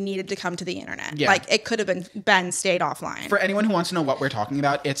enough that it needed to come to the internet. Yeah. Like it could have been stayed offline. For anyone who wants to know what we're talking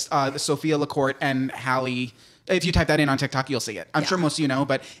about, it's the Sophia LaCourte and Hallie. If you type that in on TikTok, you'll see it. I'm sure most of you know,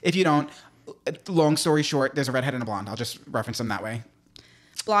 but if you don't, long story short, there's a redhead and a blonde. I'll just reference them that way.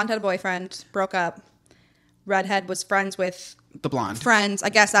 Blonde had a boyfriend, broke up. Redhead was friends with the blonde. Friends. I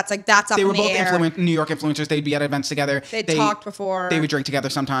guess that's up in the air. They were both New York influencers. They'd be at events together. They talked before. They would drink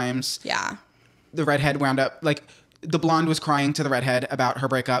together sometimes. Yeah. The redhead wound up, like, the blonde was crying to the redhead about her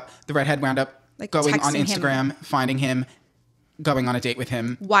breakup. The redhead wound up like going on Instagram, finding him, going on a date with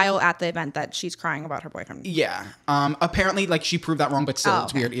him. While at the event that she's crying about her boyfriend. Yeah. Apparently, like, she proved that wrong, but still,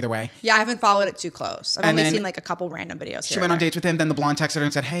 it's weird either way. Yeah, I haven't followed it too close. I've only seen, like, a couple random videos. She went on dates with him. Then the blonde texted her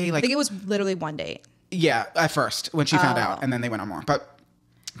and said, hey, like... I think it was literally one date. Yeah, at first, when she found out. And then they went on more. But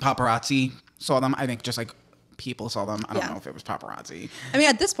paparazzi saw them. I think just, like, people saw them. I don't know if it was paparazzi. I mean,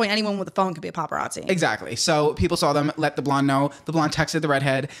 at this point, anyone with a phone could be a paparazzi. Exactly. So people saw them, let the blonde know. The blonde texted the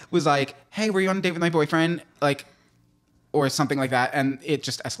redhead, was like, hey, were you on a date with my boyfriend? Like... or something like that, and it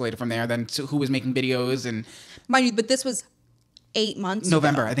just escalated from there. Then to who was making videos and... Mind you, but this was 8 months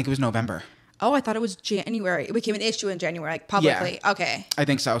November. ago. I think it was November. Oh, I thought it was January. It became an issue in January, like publicly. Yeah. Okay. I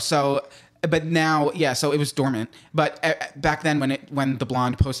think so. So, but now, so it was dormant. But back then when the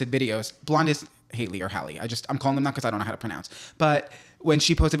blonde posted videos, blonde is Haley or Hallie. I'm calling them that because I don't know how to pronounce. But when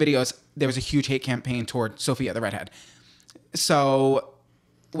she posted videos, there was a huge hate campaign toward Sophia, the redhead. So...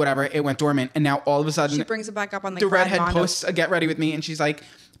 whatever, it went dormant, and now all of a sudden she brings it back up on the redhead posts a get ready with me, and she's like,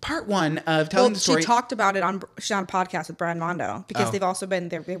 part one of telling the story. She talked about it she's on a podcast with Brad Mondo because they've also been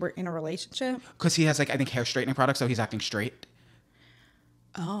there. They were in a relationship because he has like I think hair straightening products, so he's acting straight.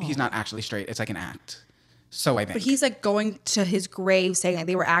 Oh, he's not actually straight; it's like an act. So I think, but he's like going to his grave saying that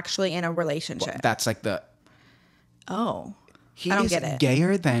they were actually in a relationship. Well, that's like the. Oh, I don't get it.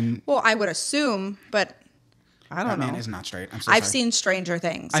 Gayer than. Well, I would assume, but. I don't know. That man is not straight. I'm so I've seen stranger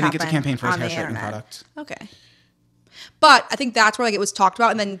things. I think it's a campaign for his hair straightening product. Okay. But I think that's where like it was talked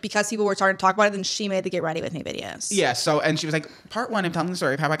about, and then because people were starting to talk about it, then she made the Get Ready With Me videos. Yeah, so, and she was like, part one, I'm telling the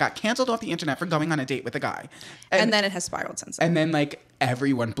story of how I got canceled off the internet for going on a date with a guy. And then it has spiraled since then. And then like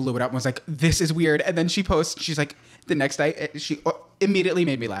everyone blew it up and was like, this is weird. And then she posts, she's like, the next day, she immediately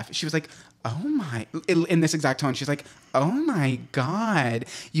made me laugh. She was like, oh my, in this exact tone, she's like, oh my God,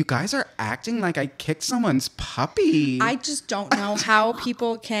 you guys are acting like I kicked someone's puppy. I just don't know how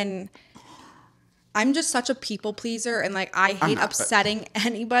people can... I'm just such a people pleaser, and like I hate upsetting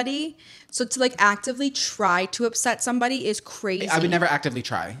anybody. So to like actively try to upset somebody is crazy. I would never actively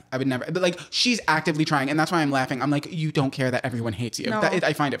try. I would never. But like she's actively trying, and that's why I'm laughing. I'm like, you don't care that everyone hates you. No.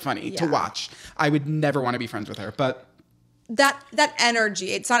 I find it funny to watch. I would never want to be friends with her, but that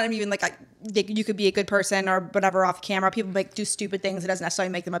energy. It's not even like you could be a good person or whatever off camera. People like do stupid things. It doesn't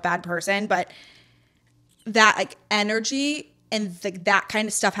necessarily make them a bad person, but that like energy. And that kind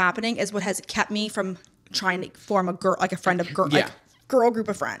of stuff happening is what has kept me from trying to form a girl, like a friend of girl, like girl group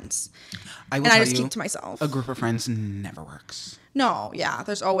of friends. I just keep to myself. A group of friends never works. No, yeah.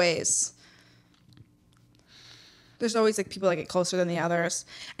 There's always like people that get closer than the others.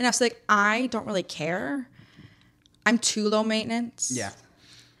 And I was like, I don't really care. I'm too low maintenance. Yeah.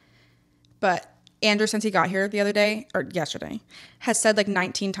 But Andrew, since he got here the other day, or yesterday, has said like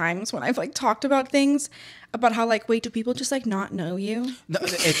 19 times when I've like talked about things about how like, wait, do people just like not know you? No,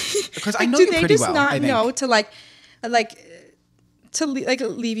 because I know you pretty well. Do they just not know to like to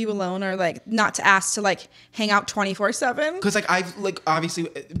leave you alone, or like not to ask to like hang out 24/7. Because like I've like obviously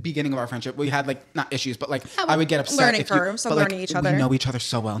beginning of our friendship we had like not issues but like Yeah, I would get upset learning if curves, but learning like, each other. We know each other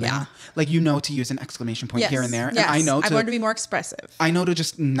so well now. Yeah. Like to use an exclamation point here and there. Yes. And I know I've learned to be more expressive. I know to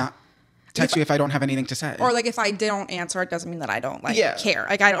just not text you if I don't have anything to say. Or like if I don't answer, it doesn't mean that I don't like Yeah. care.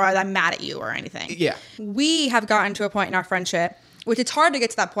 Like or I'm mad at you or anything. Yeah. We have gotten to a point in our friendship, which it's hard to get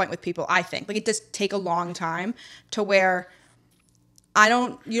to that point with people, I think. Like it does take a long time to where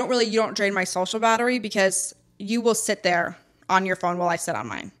you don't drain my social battery because you will sit there on your phone while I sit on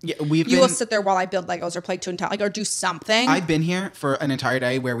mine. Yeah, you will sit there while I build Legos or play Toontown, like or do something. I've been here for an entire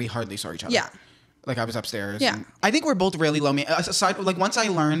day where we hardly saw each other. Yeah. Like I was upstairs. Yeah. And I think we're both really low. Aside, like once I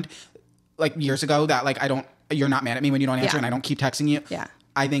learned, like years ago, that like you're not mad at me when you don't answer, and I don't keep texting you. Yeah.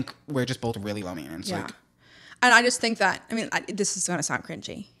 I think we're just both really low maintenance. Yeah. Like, and I just think that this is gonna sound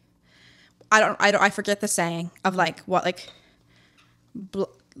cringy. I forget the saying of like what like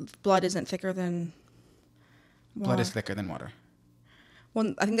blood isn't thicker than water. Blood is thicker than water.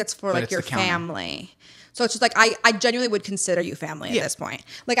 Well, I think that's for like your the counter. family. So it's just like I genuinely would consider you family at this point.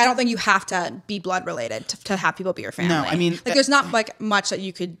 Like I don't think you have to be blood related to have people be your family. No, I mean like there's not like much that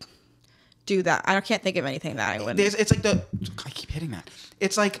you could do that. I can't think of anything that I would. It's like I keep hitting that.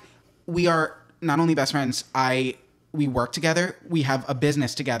 It's like we are not only best friends. We work together. We have a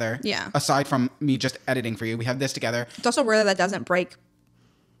business together. Yeah. Aside from me just editing for you, we have this together. It's also rare that doesn't break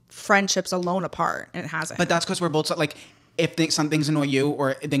friendships alone apart, and it hasn't. But that's because we're both like, if some things annoy you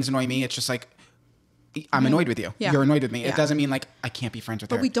or things annoy me, it's just like, I'm annoyed with you. Yeah. You're annoyed with me. Yeah. It doesn't mean like I can't be friends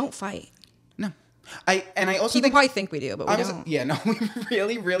with her. But we don't fight. No. I also People probably think we do, but we don't. Yeah, no, we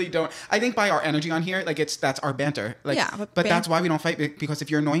really, really don't. I think by our energy on here, like that's our banter. Like, Yeah, but that's why we don't fight, because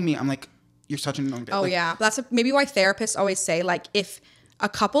if you're annoying me, I'm like, you're such an annoying bitch. Oh like, yeah, that's maybe why therapists always say like if a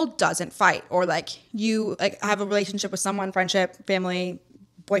couple doesn't fight, or like you like have a relationship with someone, friendship, family,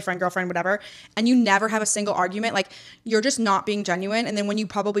 boyfriend, girlfriend, whatever, and you never have a single argument, like you're just not being genuine. And then when you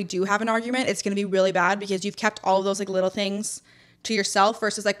probably do have an argument, it's going to be really bad because you've kept all of those like little things to yourself,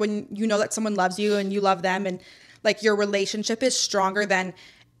 versus like when you know that someone loves you and you love them, and like your relationship is stronger than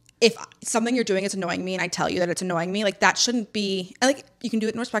if something you're doing is annoying me and I tell you that it's annoying me. Like that shouldn't be, like you can do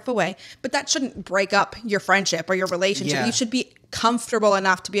it in a respectful way, but that shouldn't break up your friendship or your relationship. Yeah. You should be comfortable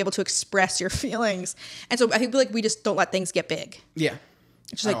enough to be able to express your feelings. And so I feel like we just don't let things get big. Yeah.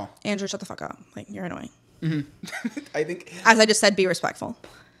 It's just like, Andrew, shut the fuck up. Like you're annoying. Mm-hmm. I think, as I just said, be respectful.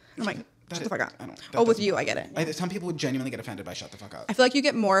 I'm like, shut the fuck up. With you, I get it. Yeah. Some people would genuinely get offended by shut the fuck up. I feel like you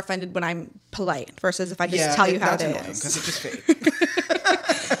get more offended when I'm polite versus if I just tell you how it is. Because it's just fake.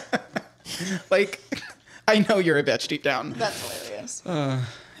 Like, I know you're a bitch deep down. That's hilarious.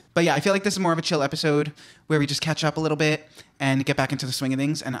 But yeah, I feel like this is more of a chill episode where we just catch up a little bit and get back into the swing of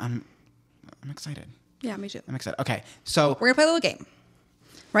things. And I'm excited. Yeah, me too. I'm excited. Okay, so we're gonna play a little game,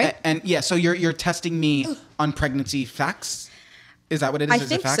 right? And yeah, so you're testing me on pregnancy facts. Is that what it is? I is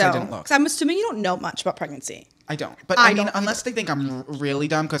think it fact? so. I didn't look. 'Cause I'm assuming you don't know much about pregnancy. I don't. But I mean, unless they think I'm really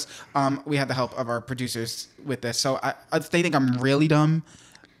dumb, because we had the help of our producers with this. So if they think I'm really dumb,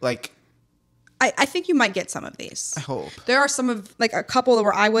 like. I think you might get some of these. I hope. There are some of, like, a couple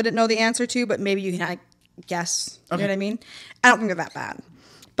where I wouldn't know the answer to, but maybe you can like, guess. You know what I mean? I don't think they're that bad.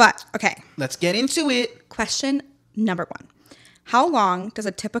 But, okay. Let's get into it. Question number 1. How long does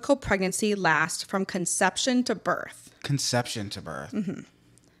a typical pregnancy last from conception to birth? Conception to birth. Mm-hmm.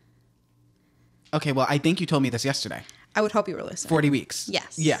 Okay, well, I think you told me this yesterday. I would hope you were listening. 40 weeks.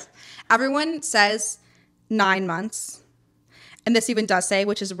 Yes. Yeah. Everyone says 9 months. And this even does say,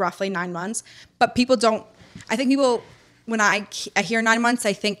 which is roughly 9 months. But people don't, I think people, when I hear 9 months,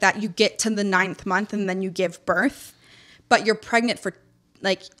 I think that you get to the 9th month and then you give birth. But you're pregnant for,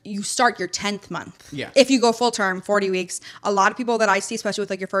 like, you start your 10th month. Yeah. If you go full term, 40 weeks. A lot of people that I see, especially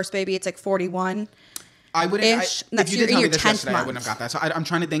with like your first baby, it's like 41. I wouldn't. If you didn't tell me this yesterday, month. I wouldn't have got that. So I'm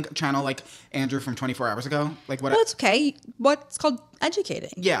trying to think channel like Andrew from 24 hours ago. Like what? Well, it's okay. What's called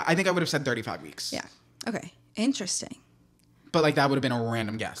educating. Yeah, I think I would have said 35 weeks. Yeah. Okay. Interesting. But like that would have been a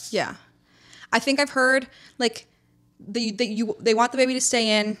random guess. Yeah. I think I've heard like they want the baby to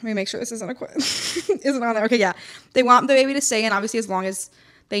stay in. Let me make sure this isn't isn't on there. Okay, yeah. They want the baby to stay in obviously as long as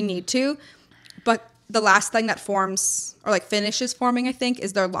they need to. But the last thing that forms or like finishes forming, I think,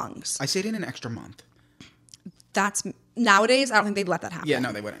 is their lungs. I stayed in an extra month. That's nowadays I don't think they'd let that happen. Yeah,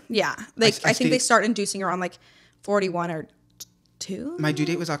 no, they wouldn't. Yeah. Like I think they start inducing around like 41 or 2. My due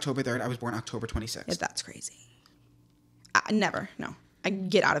date was October 3rd. I was born October 26th. Yeah, that's crazy. Never. No.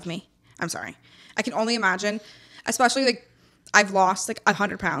 Get out of me. I'm sorry. I can only imagine, especially like I've lost like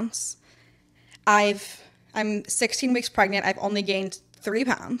 100 pounds. I'm 16 weeks pregnant. I've only gained 3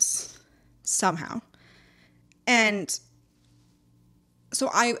 pounds somehow. And So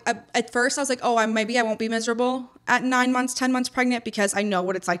at first I was like, oh, maybe I won't be miserable at 9 months, 10 months pregnant because I know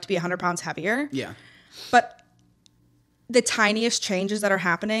what it's like to be 100 pounds heavier. Yeah. But the tiniest changes that are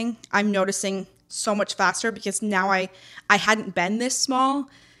happening, I'm noticing so much faster because now I hadn't been this small,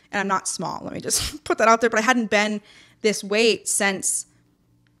 and I'm not small. Let me just put that out there. But I hadn't been this weight since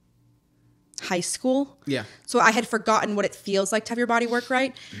high school. Yeah. So I had forgotten what it feels like to have your body work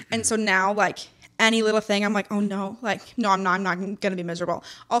right. And so now, like, any little thing, I'm like, oh no, like, no, I'm not going to be miserable.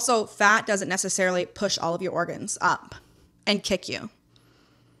 Also, fat doesn't necessarily push all of your organs up and kick you.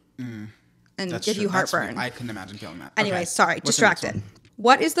 And That's give true. you heartburn. I couldn't imagine feeling that. Anyway, Okay. sorry, What's the next distracted. one?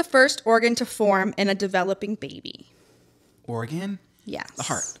 What is the first organ to form in a developing baby? Organ? Yes. The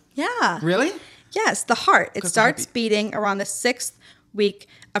heart. Yeah. Really? Yes, the heart. It 'Cause the starts heartbeat. beating around the 6th week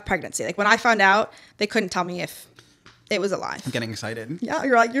of pregnancy. Like when I found out, they couldn't tell me if it was alive. I'm getting excited. Yeah,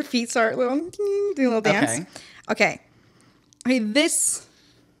 you're like, your feet start little, doing a little dance. Okay. This,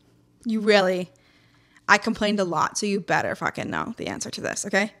 I complained a lot, so you better fucking know the answer to this,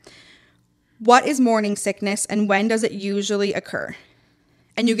 okay? What is morning sickness and when does it usually occur?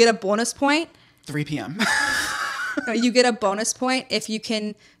 And you get a bonus point. 3 p.m. No, you get a bonus point if you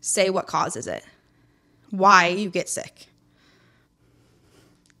can say what causes it. Why you get sick.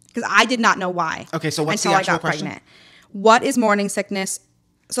 Because I did not know why. Okay, so what's until the actual I got question? pregnant. What is morning sickness?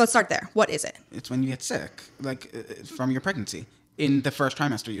 So let's start there. What is it? It's when you get sick, like from your pregnancy, in the first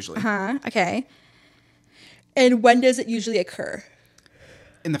trimester usually. Okay. And when does it usually occur?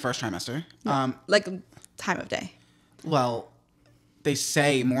 In the first trimester. Like time of day. Well, they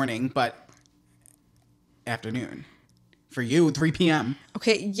say morning, but afternoon. For you, 3 p.m.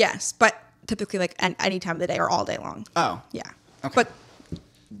 Okay, yes, but typically like any time of the day or all day long. Oh. Yeah. Okay. But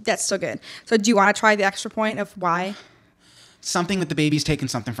that's still good. So do you want to try the extra point of why? Something that the baby's taken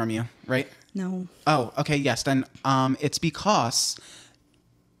something from you, right? No. Oh, okay, yes. Then it's because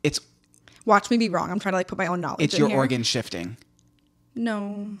it's Watch me be wrong. I'm trying to like put my own knowledge it's in your here. organ shifting.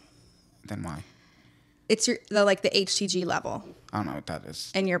 No. Then why? It's the HCG level I don't know what that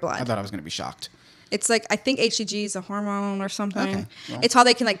is. in your blood. I thought I was going to be shocked. It's like, I think HCG is a hormone or something. Okay, well. It's how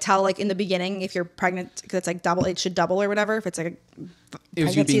they can like tell like in the beginning if you're pregnant, because it's like it should double or whatever. If it's like It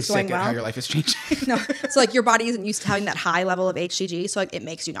was you being pregnancy is going sick at how well. your life is changing. No, so like your body isn't used to having that high level of HCG, so like it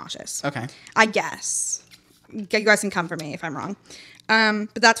makes you nauseous. Okay. I guess. You guys can come for me if I'm wrong.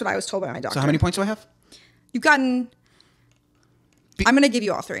 But that's what I was told by my doctor. So how many points do I have? You've gotten... I'm going to give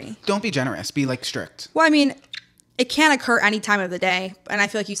you all 3. Don't be generous. Be like strict. Well, I mean, it can occur any time of the day. And I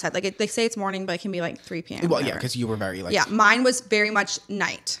feel like you said, like they say it's morning, but it can be like 3 p.m. Well, yeah, whatever. because you were very like... Yeah, mine was very much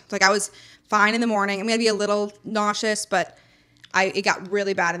night. Like I was fine in the morning. I'm going to be a little nauseous, but it got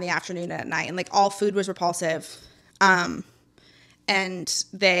really bad in the afternoon and at night. And like all food was repulsive. And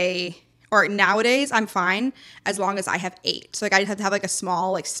nowadays I'm fine as long as I have 8. So like I just have to have like a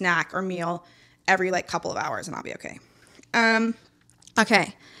small like snack or meal every like couple of hours and I'll be okay.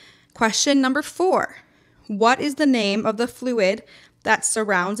 Okay. Question number 4. What is the name of the fluid that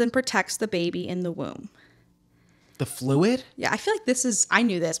surrounds and protects the baby in the womb? The fluid? Yeah, I feel like I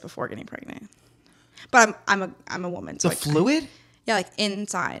knew this before getting pregnant. But I'm a woman. So The fluid? Yeah, like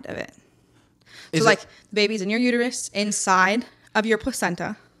inside of it. Is So like the baby's in your uterus, inside of your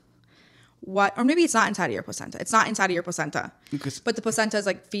placenta. Or maybe it's not inside of your placenta. It's not inside of your placenta. But the placenta is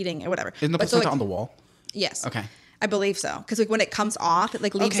like feeding or whatever. Isn't the But placenta on the wall? Yes. Okay. I believe so. Because like when it comes off, it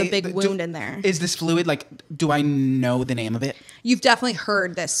like leaves a big wound in there. Is this fluid, like, do I know the name of it? You've definitely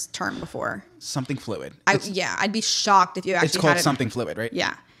heard this term before. Something fluid. I'd be shocked if you actually It's called had it. something fluid, right?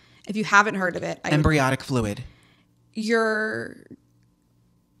 Yeah. If you haven't heard of it. Embryonic fluid. You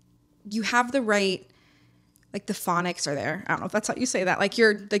have the right, like the phonics are there. I don't know if that's how you say that. Like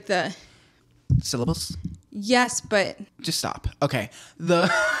you're like the... Syllables? Yes, but... Just stop. Okay.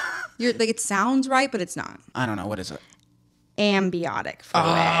 You're like, it sounds right, but it's not. I don't know. What is it? Ambiotic fluid.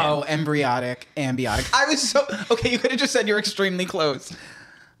 Oh, ambiotic. I was so... Okay, you could have just said you're extremely close.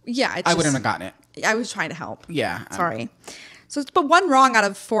 Yeah. I wouldn't have gotten it. I was trying to help. Yeah. Sorry. But 1 wrong out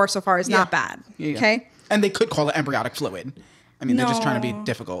of 4 so far is not bad. Yeah. Okay? And they could call it embryonic fluid. I mean, they're just trying to be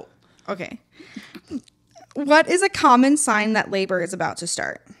difficult. Okay. What is a common sign that labor is about to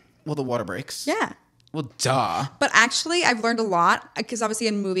start? Well, the water breaks. Yeah. Well, duh. But actually, I've learned a lot because obviously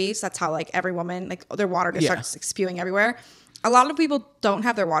in movies, that's how like every woman, like their water just starts like, spewing everywhere. A lot of people don't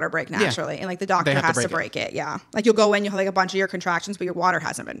have their water break naturally, and like the doctor has to break it. Yeah, like you'll go in, you'll have like a bunch of your contractions, but your water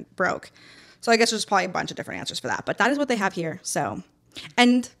hasn't been broke. So I guess there's probably a bunch of different answers for that, but that is what they have here. So,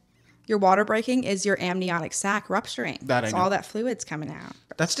 and your water breaking is your amniotic sac rupturing. That I know. All that fluid's coming out.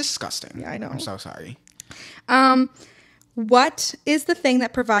 That's disgusting. Yeah, I know. I'm so sorry. What is the thing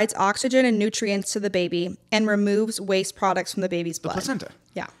that provides oxygen and nutrients to the baby and removes waste products from the baby's blood? The placenta.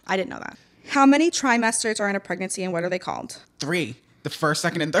 Yeah, I didn't know that. How many trimesters are in a pregnancy and what are they called? 3. The first,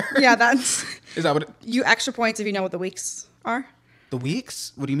 second, and third. Yeah, that's... Is that what You extra points if you know what the weeks are. The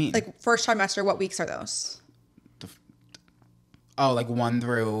weeks? What do you mean? Like first trimester, what weeks are those? Like 1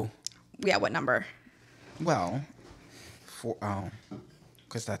 through... Yeah, what number? Well,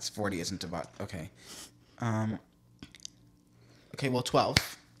 because that's 40 isn't about... Okay. Okay, well,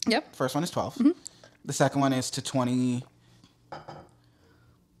 12. Yep. First one is 12. Mm-hmm. The second one is to 28.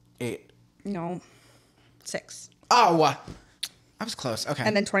 No, 6. Oh, I was close. Okay.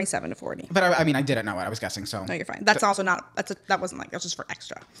 And then 27 to 40. But I mean, I didn't know what I was guessing, so... No, you're fine. That's also not... That wasn't like... That's just for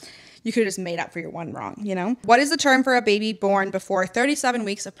extra. You could have just made up for your one wrong, you know? What is the term for a baby born before 37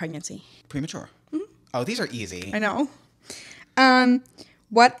 weeks of pregnancy? Premature. Mm-hmm. Oh, these are easy. I know.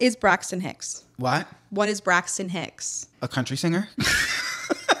 What is Braxton Hicks? What? What is Braxton Hicks? A country singer?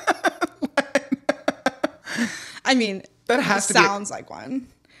 I mean... That has to sounds like one.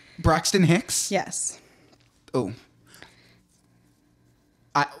 Braxton Hicks? Yes. Oh.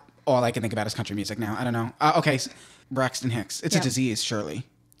 All I can think about is country music now. I don't know. Okay, Braxton Hicks. It's a disease, surely.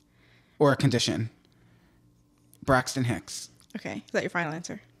 Or a condition. Braxton Hicks. Okay. Is that your final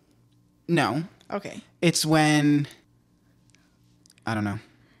answer? No. Okay. It's when... I don't know.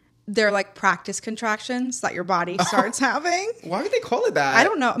 They're like practice contractions that your body starts having. Why would they call it that? I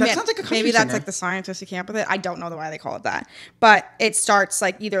don't know. That sounds like a country maybe that's singer. like the scientist who came up with it. I don't know why they call it that. But it starts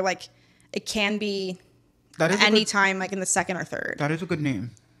like either like... It can be any time like in the second or third. That is a good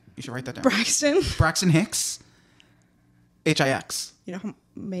name. You should write that down. Braxton. Braxton Hicks. Hix. You know how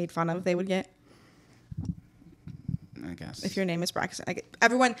made fun of they would get? I guess. If your name is Braxton.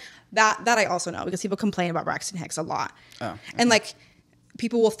 Everyone, that I also know because people complain about Braxton Hicks a lot. Oh. Okay. And like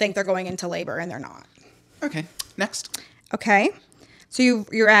people will think they're going into labor and they're not. Okay. Next. Okay. So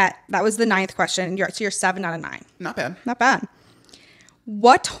you're at, that was the 9th question. You're 7 out of 9. Not bad. Not bad.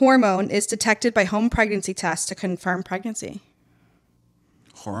 What hormone is detected by home pregnancy tests to confirm pregnancy?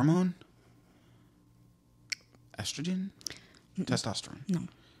 Hormone? Estrogen? Testosterone? No.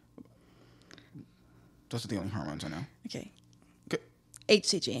 Those are the only hormones I know. Okay. Good.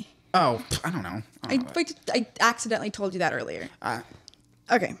 HCG. Oh, I don't know. I accidentally told you that earlier. Uh,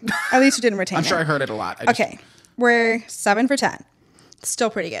 Okay. At least you didn't retain I'm it. sure I heard it a lot. Okay. We're 7 for 10. Still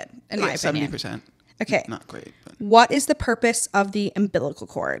pretty good, in my opinion. 70%. Okay. Not great, but... What is the purpose of the umbilical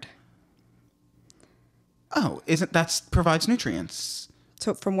cord? Oh, that provides nutrients.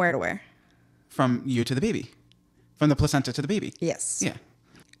 So from where to where? From you to the baby. From the placenta to the baby. Yes. Yeah.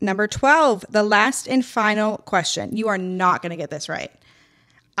 Number 12, the last and final question. You are not going to get this right.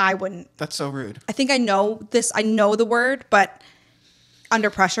 I wouldn't. That's so rude. I think I know this. I know the word, but under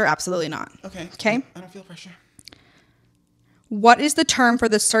pressure, absolutely not. Okay. Okay. I don't feel pressure. What is the term for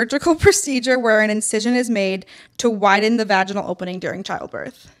the surgical procedure where an incision is made to widen the vaginal opening during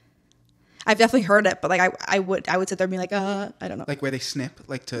childbirth? I've definitely heard it, but like I would sit there and be like, I don't know. Like where they snip,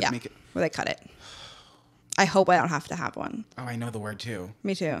 like to make it. Where they cut it. I hope I don't have to have one. Oh, I know the word too.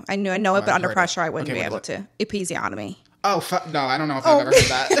 Me too. I know it, but under pressure, I wouldn't be what is able it? to. Episiotomy. Oh, no, I don't know if I've ever heard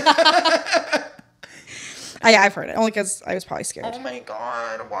that. I've heard it only because I was probably scared. Oh my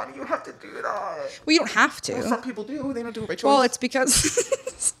God, why do you have to do that? Well, you don't have to. Well, some people do. They don't do it by choice. Well, it's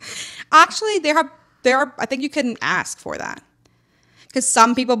because actually there are. I think you can ask for that because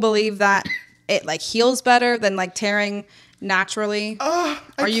some people believe that it like heals better than like tearing naturally,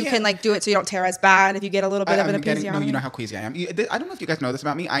 or you can like do it so you don't tear as bad if you get a little bit of an episiotomy. No, you know how queasy I am. I don't know if you guys know this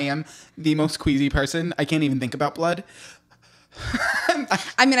about me. I am the most queasy person. I can't even think about blood.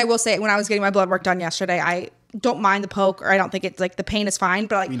 I mean, I will say when I was getting my blood work done yesterday, I don't mind the poke, or I don't think it's like the pain is fine,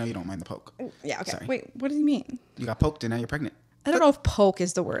 but like you don't mind the poke. Yeah. Okay. Sorry. Wait. What do you mean? You got poked and now you're pregnant. I don't know if poke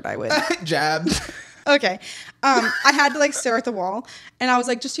is the word I would. Jabbed. Okay. I had to like stare at the wall, and I was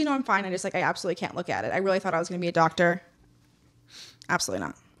like, just I'm fine. I absolutely can't look at it. I really thought I was going to be a doctor. Absolutely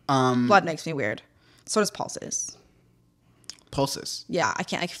not. Blood makes me weird. So does pulses. Pulses. Yeah, I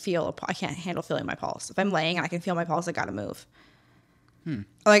can't handle feeling my pulse. If I'm laying and I can feel my pulse, I gotta move.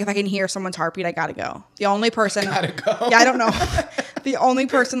 Like if I can hear someone's heartbeat, I gotta go. The only person gotta go. Yeah, I don't know. The only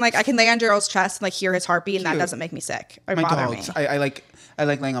person like I can lay on Gerald's chest and like hear his heartbeat, and that doesn't make me sick or My bother dogs. me. I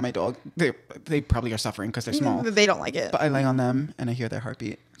like laying on my dog. They probably are suffering because they're small. They don't like it. But I lay on them and I hear their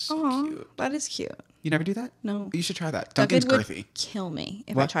heartbeat. It's so Aw, cute. that is cute. You never do that? No. You should try that. Duncan's Duncan would girthy. kill me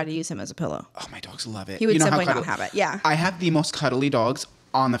if What? I tried to use him as a pillow. Oh, my dogs love it. He would You know simply how not have it. Yeah. I have the most cuddly dogs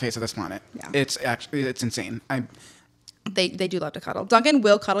on the face of this planet. Yeah. It's insane. They do love to cuddle. Duncan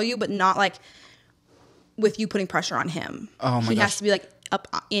will cuddle you, but not like with you putting pressure on him. Oh my He gosh. has to be like up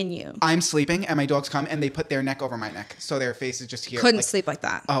in you. I'm sleeping and my dogs come and they put their neck over my neck. So their face is just here. Couldn't sleep like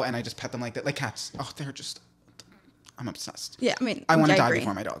that. Oh, and I just pet them like that. Like cats. Oh, they're just... I'm obsessed. Yeah, I mean... I want to die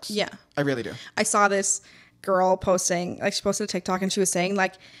before my dogs. Yeah. I really do. I saw this girl posting, like she posted a TikTok and she was saying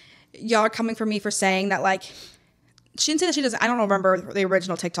like, y'all are coming for me for saying that like... She didn't say that she doesn't... I don't remember the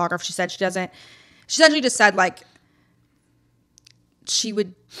original TikTok or if she said she doesn't. She essentially just said like... She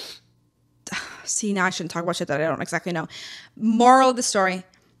would... See, now I shouldn't talk about shit that I don't exactly know. Moral of the story,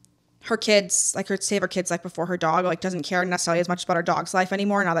 her kids, like her save her kids like before her dog, like doesn't care necessarily as much about her dog's life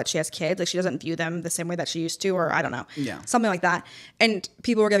anymore now that she has kids. Like she doesn't view them the same way that she used to, or I don't know. Yeah. Something like that. And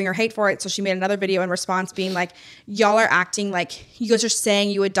people were giving her hate for it. So she made another video in response being like, y'all are acting like you guys are saying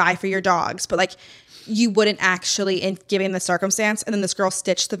you would die for your dogs, but like you wouldn't actually in given the circumstance. And then this girl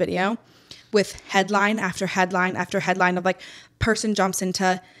stitched the video with headline after headline after headline of like person jumps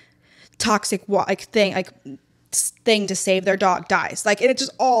into toxic thing to save their dog dies, like, and it's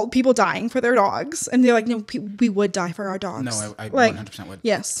just all people dying for their dogs, and they're like, no, we would die for our dogs. No, I like, 100% would.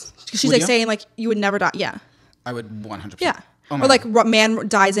 Yes, she's Would like you? saying like you would never die. Yeah, I would 100%. yeah. Oh or like man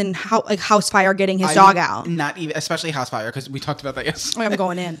dies in house fire getting his dog out. Not even, especially house fire, because we talked about that yesterday. I'm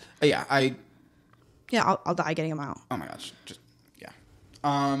going in. Yeah, I'll die getting him out. Oh my gosh, just yeah.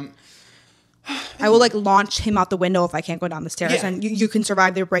 I will like launch him out the window if I can't go down the stairs, Yeah. and you can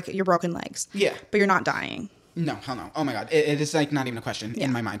survive your broken legs. Yeah, but you're not dying. No, hell no. Oh my god, it is like not even a question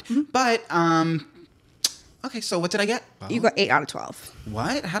in my mind. Mm-hmm. But okay, so what did I get? Well, You got 8 out of 12.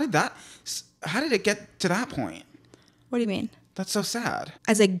 what? How did it get to that point? What do you mean? That's so sad.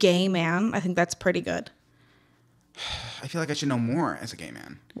 As a gay man, I think that's pretty good. I feel like I should know more as a gay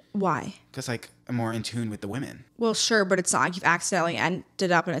man. Why? Because like I'm more in tune with the women. Well, sure, but it's not like you've accidentally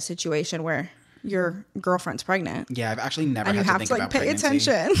ended up in a situation where your girlfriend's pregnant. Yeah, I've actually never And had you to have think to like about pay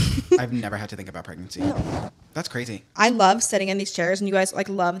pregnancy. attention. I've never had to think about pregnancy. That's crazy. I love sitting in these chairs, and you guys like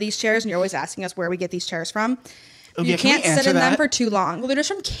love these chairs, and you're always asking us where we get these chairs from. Oh, You yeah, can we can't sit answer in them that? for too long. Well, they're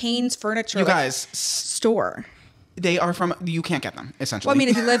just from Kane's Furniture. You like, guys, store. they are from. You can't get them essentially. Well, I mean,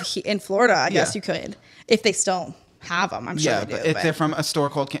 if you live in Florida, I guess Yeah. you could. If they still have them, I'm sure yeah, they do. but if they're from a store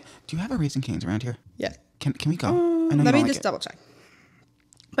called. Do you have a Raising Cane's around here? Yeah. Can we go? I know you Let don't me like just it. double check.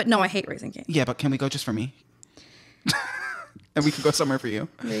 But no, I hate Raising Cane. Yeah, but can we go just for me? And we can go somewhere for you.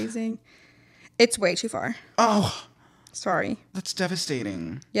 Raising. It's way too far. Oh, Sorry. that's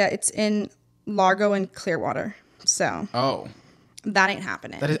devastating. Yeah, it's in Largo and Clearwater. So Oh, that ain't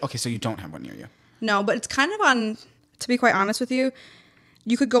happening. that is okay. So you don't have one near you. No, but it's kind of on, to be quite honest with you,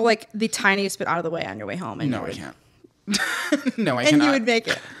 you could go like the tiniest bit out of the way on your way home. And No, I can't. No, I And cannot. you would make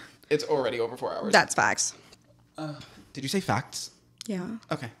it. It's already over 4 hours. That's facts. Did you say facts? Yeah.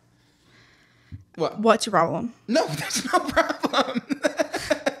 Okay. What? What's your problem? No, there's no problem.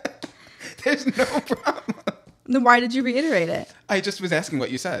 There's no problem. Then why did you reiterate it? I just was asking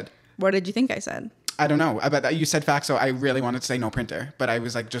what you said. What did you think I said? I don't know. About that, you said facts, so I really wanted to say no printer, but I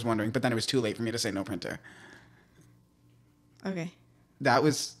was like just wondering. But then it was too late for me to say no printer. Okay. That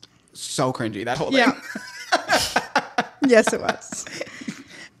was so cringy. That whole Yeah. thing. Yes, it was.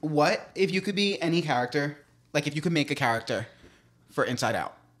 What if you could be any character? Like if you could make a character for Inside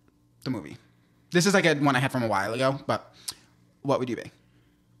Out, the movie. This is like a one I had from a while ago, but what would you be?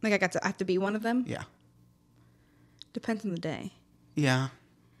 Like I have to be one of them? Yeah. Depends on the day. Yeah.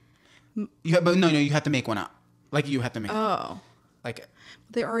 But no, you have to make one up. Like you have to make. Oh. Like.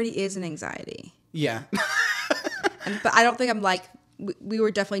 There already is an anxiety. Yeah. But I don't think I'm like, we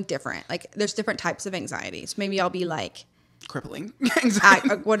were definitely different. Like there's different types of anxieties. Maybe I'll be like. Crippling anxiety.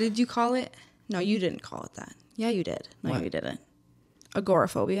 What did you call it? No, you didn't call it that. Yeah, you did. No, What? you didn't.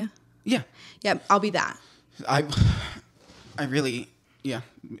 Agoraphobia. Yeah. Yeah, I'll be that. I really, yeah,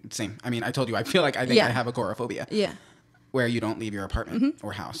 same. I mean, I told you, I feel like I think Yeah. I have agoraphobia. Yeah. Where you don't leave your apartment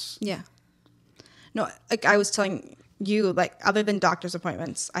or house. Yeah. No, like I was telling you, like other than doctor's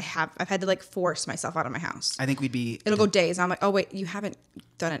appointments, I've had to like force myself out of my house. I think we'd be. It'll go days. I'm like, oh wait, you haven't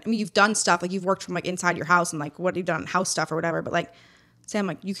done it. I mean, you've done stuff like you've worked from like inside your house and like what have you done, house stuff or whatever. But like, Sam,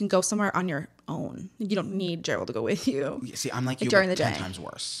 like you can go somewhere on your own. You don't need Gerald to go with you. See, I'm like you, during but the 10 day. times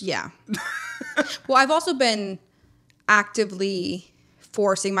worse. Yeah. Well, I've also been actively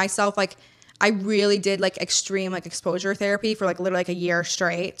forcing myself. Like, I really did like extreme like exposure therapy for like literally like a year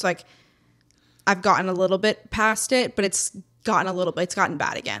straight. So like, I've gotten a little bit past it, but it's gotten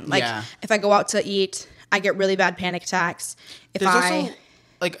bad again. Like, Yeah. if I go out to eat, I get really bad panic attacks. If There's I also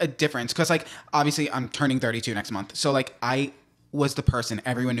like a difference because like obviously I'm turning 32 next month. So like I was the person,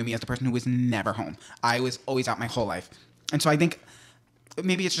 everyone knew me as the person who was never home. I was always out my whole life. And so I think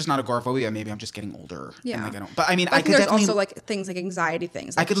maybe it's just not agoraphobia. Maybe I'm just getting older. Yeah. And like I don't, but I mean, I I think could there's definitely, also like things like anxiety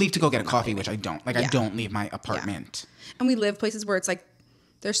things. I Like, could leave to go get a coffee, which I don't. Like I Yeah. don't leave my apartment. and we live places where it's like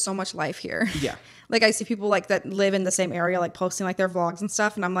there's so much life here. Yeah. Like I see people like that live in the same area, like posting like their vlogs and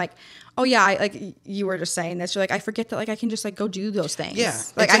stuff. And I'm like, oh yeah, like you were just saying this. You're like, I forget that like I can just like go do those things. Yeah.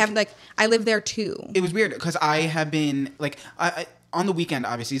 Like I have like, I live there too. It was weird because I have been like, I on the weekend,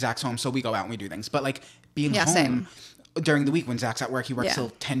 obviously Zach's home. So we go out and we do things. But like being home same. during the week when Zach's at work, he works till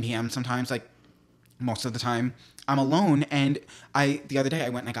 10 p.m. sometimes, like most of the time. I'm alone. And the other day I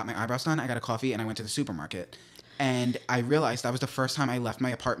went and I got my eyebrows done. I got a coffee and I went to the supermarket. And I realized that was the first time I left my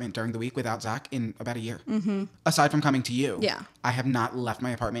apartment during the week without Zach in about a year. Mm-hmm. Aside from coming to you. Yeah. I have not left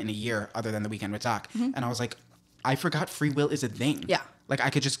my apartment in a year other than the weekend with Zach. Mm-hmm. And I was like, I forgot free will is a thing. Yeah. Like I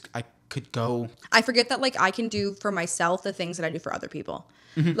could go. I forget that like I can do for myself the things that I do for other people.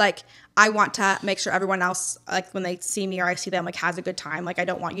 Mm-hmm. Like I want to make sure everyone else, like when they see me or I see them, like has a good time. Like I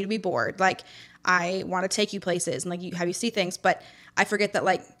don't want you to be bored. Like I want to take you places and like have you see things. But I forget that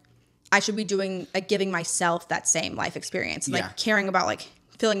like I should be doing like giving myself that same life experience and like caring about like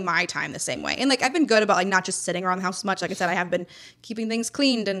filling my time the same way. And like I've been good about like not just sitting around the house as much. Like I said, I have been keeping things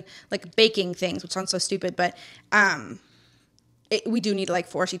cleaned and like baking things, which sounds so stupid, but we do need to like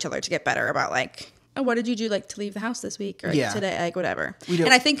force each other to get better about like, oh, what did you do like to leave the house this week or today, like whatever. We do.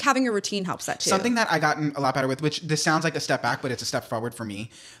 And I think having a routine helps that too. Something that I gotten a lot better with, which this sounds like a step back, but it's a step forward for me.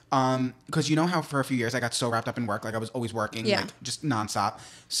 Because you know how for a few years I got so wrapped up in work, like I was always working, like just nonstop.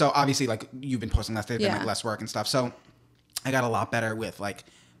 So obviously, like you've been posting less, there's been like less work and stuff. So I got a lot better with like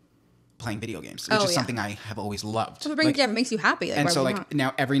playing video games, which is something I have always loved. So it makes you happy. Like, and so like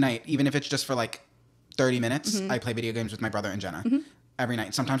now every night, even if it's just for like 30 minutes, I play video games with my brother and Jenna every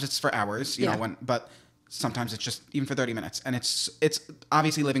night. Sometimes it's for hours, you know, but sometimes it's just even for 30 minutes. And it's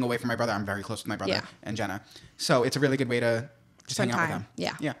obviously living away from my brother. I'm very close with my brother and Jenna. So it's a really good way to just hang out with them.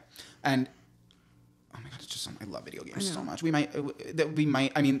 Yeah. Yeah. And oh my God, it's just I love video games so much. We might,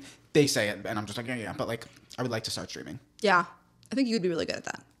 I mean, they say it and I'm just like, yeah. But like, I would like to start streaming. Yeah. I think you would be really good at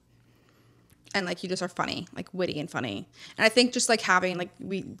that. And like, you just are funny, like witty and funny. And I think just like having, like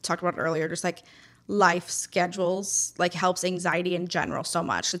we talked about earlier, just like life schedules like helps anxiety in general so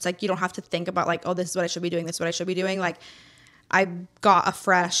much. It's like you don't have to think about like, oh, this is what I should be doing, this is what I should be doing. Like I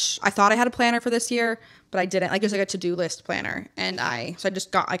thought I had a planner for this year, but I didn't. Like just like a to-do list planner. And I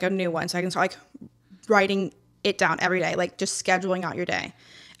just got like a new one so I can start like writing it down every day, like just scheduling out your day.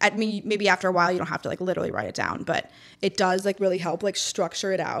 Maybe after a while you don't have to like literally write it down, but it does like really help like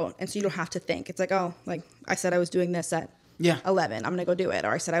structure it out. And so you don't have to think. It's like, oh, like I said I was doing this at 11. I'm going to go do it. Or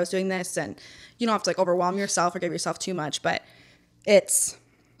I said I was doing this, and you don't have to like overwhelm yourself or give yourself too much, but it's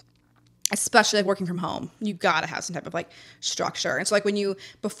especially like working from home, you got to have some type of like structure. And so like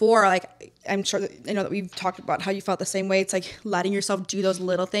before, like I'm sure that, you know, that we've talked about how you felt the same way. It's like letting yourself do those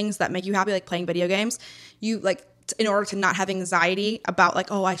little things that make you happy, like playing video games. You like, in order to not have anxiety about like,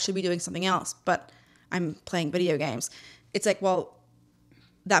 oh, I should be doing something else, but I'm playing video games. It's like, well,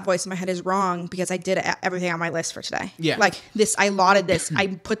 that voice in my head is wrong because I did everything on my list for today. Yeah. Like this, I allotted this, I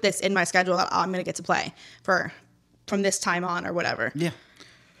put this in my schedule that I'm going to get to play from this time on or whatever. Yeah.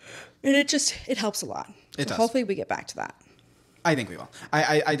 And it helps a lot. It does. Hopefully we get back to that. I think we will.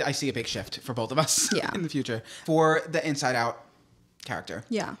 I see a big shift for both of us in the future. For the Inside Out character.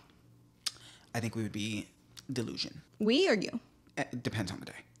 Yeah. I think we would be delusion. We or you? It depends on the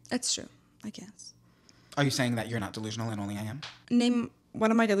day. That's true, I guess. Are you saying that you're not delusional and only I am? Name, what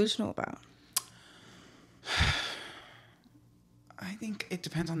am I delusional about? I think it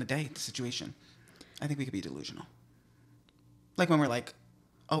depends on the day, the situation. I think we could be delusional. Like when we're like,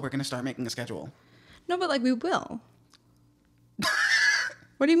 oh, we're going to start making a schedule. No, but like we will.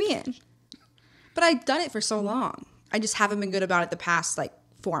 What do you mean? But I've done it for so long. I just haven't been good about it the past like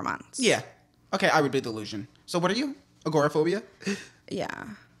 4 months. Yeah. Okay, I would be delusion. So what are you? Agoraphobia? Yeah.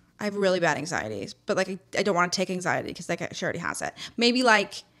 I have really bad anxieties, but like I don't want to take anxiety because like she already has it. Maybe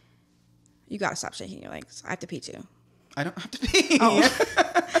like you got to stop shaking your legs. I have to pee too. I don't have to pee.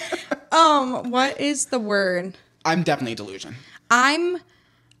 Oh. What is the word? I'm definitely delusion. I'm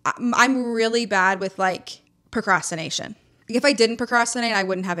really bad with like procrastination. If I didn't procrastinate, I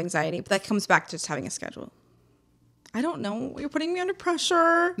wouldn't have anxiety, but that comes back to just having a schedule. I don't know. You're putting me under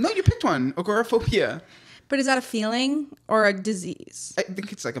pressure. No, you picked one. Agoraphobia. But is that a feeling or a disease? I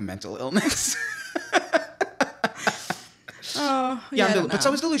think it's like a mental illness. Oh, yeah. But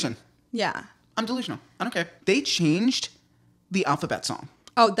so is delusion. Yeah. I'm delusional. I don't care. They changed the alphabet song.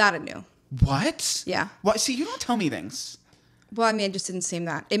 Oh, that I knew. What? Yeah. What? See, you don't tell me things. Well, I mean, it just didn't seem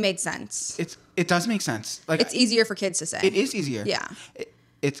that. It made sense. It does make sense. Like it's easier for kids to say. It is easier. Yeah.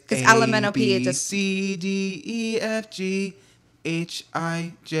 It's because LMNOP is just C D E F G H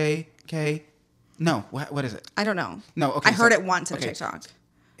I J K. No, what is it? I don't know. No, okay. I heard it once in a TikTok.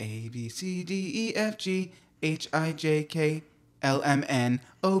 A B C D E F G H I J K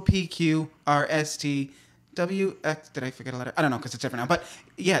LMNOPQRSTWX. Did I forget a letter? I don't know because it's different now. But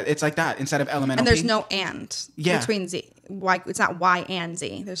yeah, it's like that instead of LMNOP. And there's no between Z. Why it's not Y and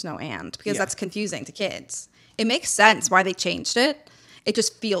Z. There's no because that's confusing to kids. It makes sense why they changed it. It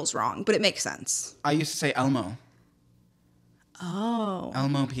just feels wrong, but it makes sense. I used to say Elmo. Oh.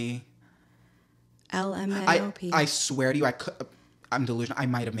 Elmo P. LMNOP. I swear to you, I'm delusional. I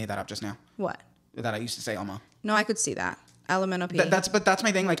might have made that up just now. What? That I used to say Elmo. No, I could see that. LMNOP. That's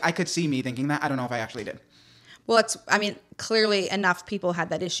my thing. Like, I could see me thinking that. I don't know if I actually did. Well, clearly enough people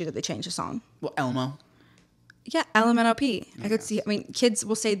had that issue that they changed the song. Well, Elmo. Yeah, LMNOP. I could see. Kids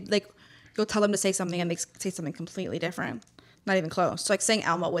will say, like, you'll tell them to say something and they say something completely different. Not even close. So, like, saying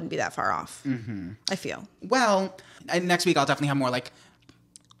Elmo wouldn't be that far off. Mm-hmm. I feel. Well, and next week I'll definitely have more, like,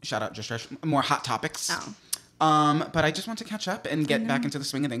 shout out, more hot topics. Oh. But I just want to catch up and get back into the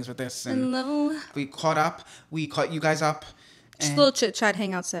swing of things with this. And hello. We caught up. We caught you guys up. Just a little chit chat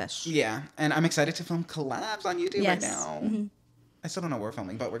hangout sesh. Yeah, and I'm excited to film collabs on YouTube right Yes. now. Mm-hmm. I still don't know what we're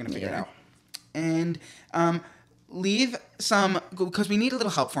filming, but we're gonna figure it out. And leave some, because we need a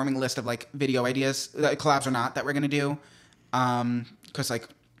little help forming a list of like video ideas, collabs or not, that we're gonna do. Because like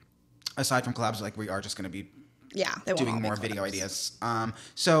aside from collabs, like we are just gonna be doing more video ideas.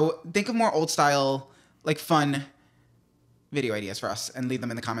 So think of more old style, like fun video ideas for us, and leave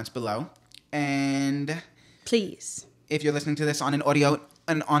them in the comments below. And please, if you're listening to this on an audio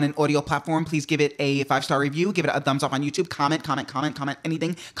platform, please give it a 5-star review. Give it a thumbs up on YouTube. Comment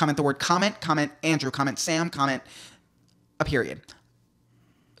anything. Comment the word comment. Comment Andrew. Comment Sam. Comment a period.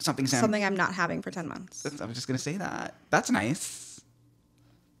 Something Sam. Something I'm not having for 10 months. I was just going to say that. That's nice.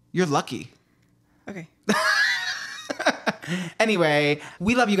 You're lucky. Okay. Anyway,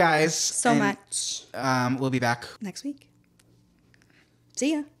 we love you guys so much. We'll be back next week.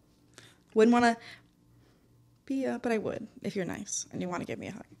 See ya. Wouldn't want to be but I would if you're nice and you want to give me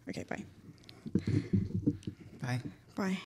a hug. Okay, bye. Bye. Bye.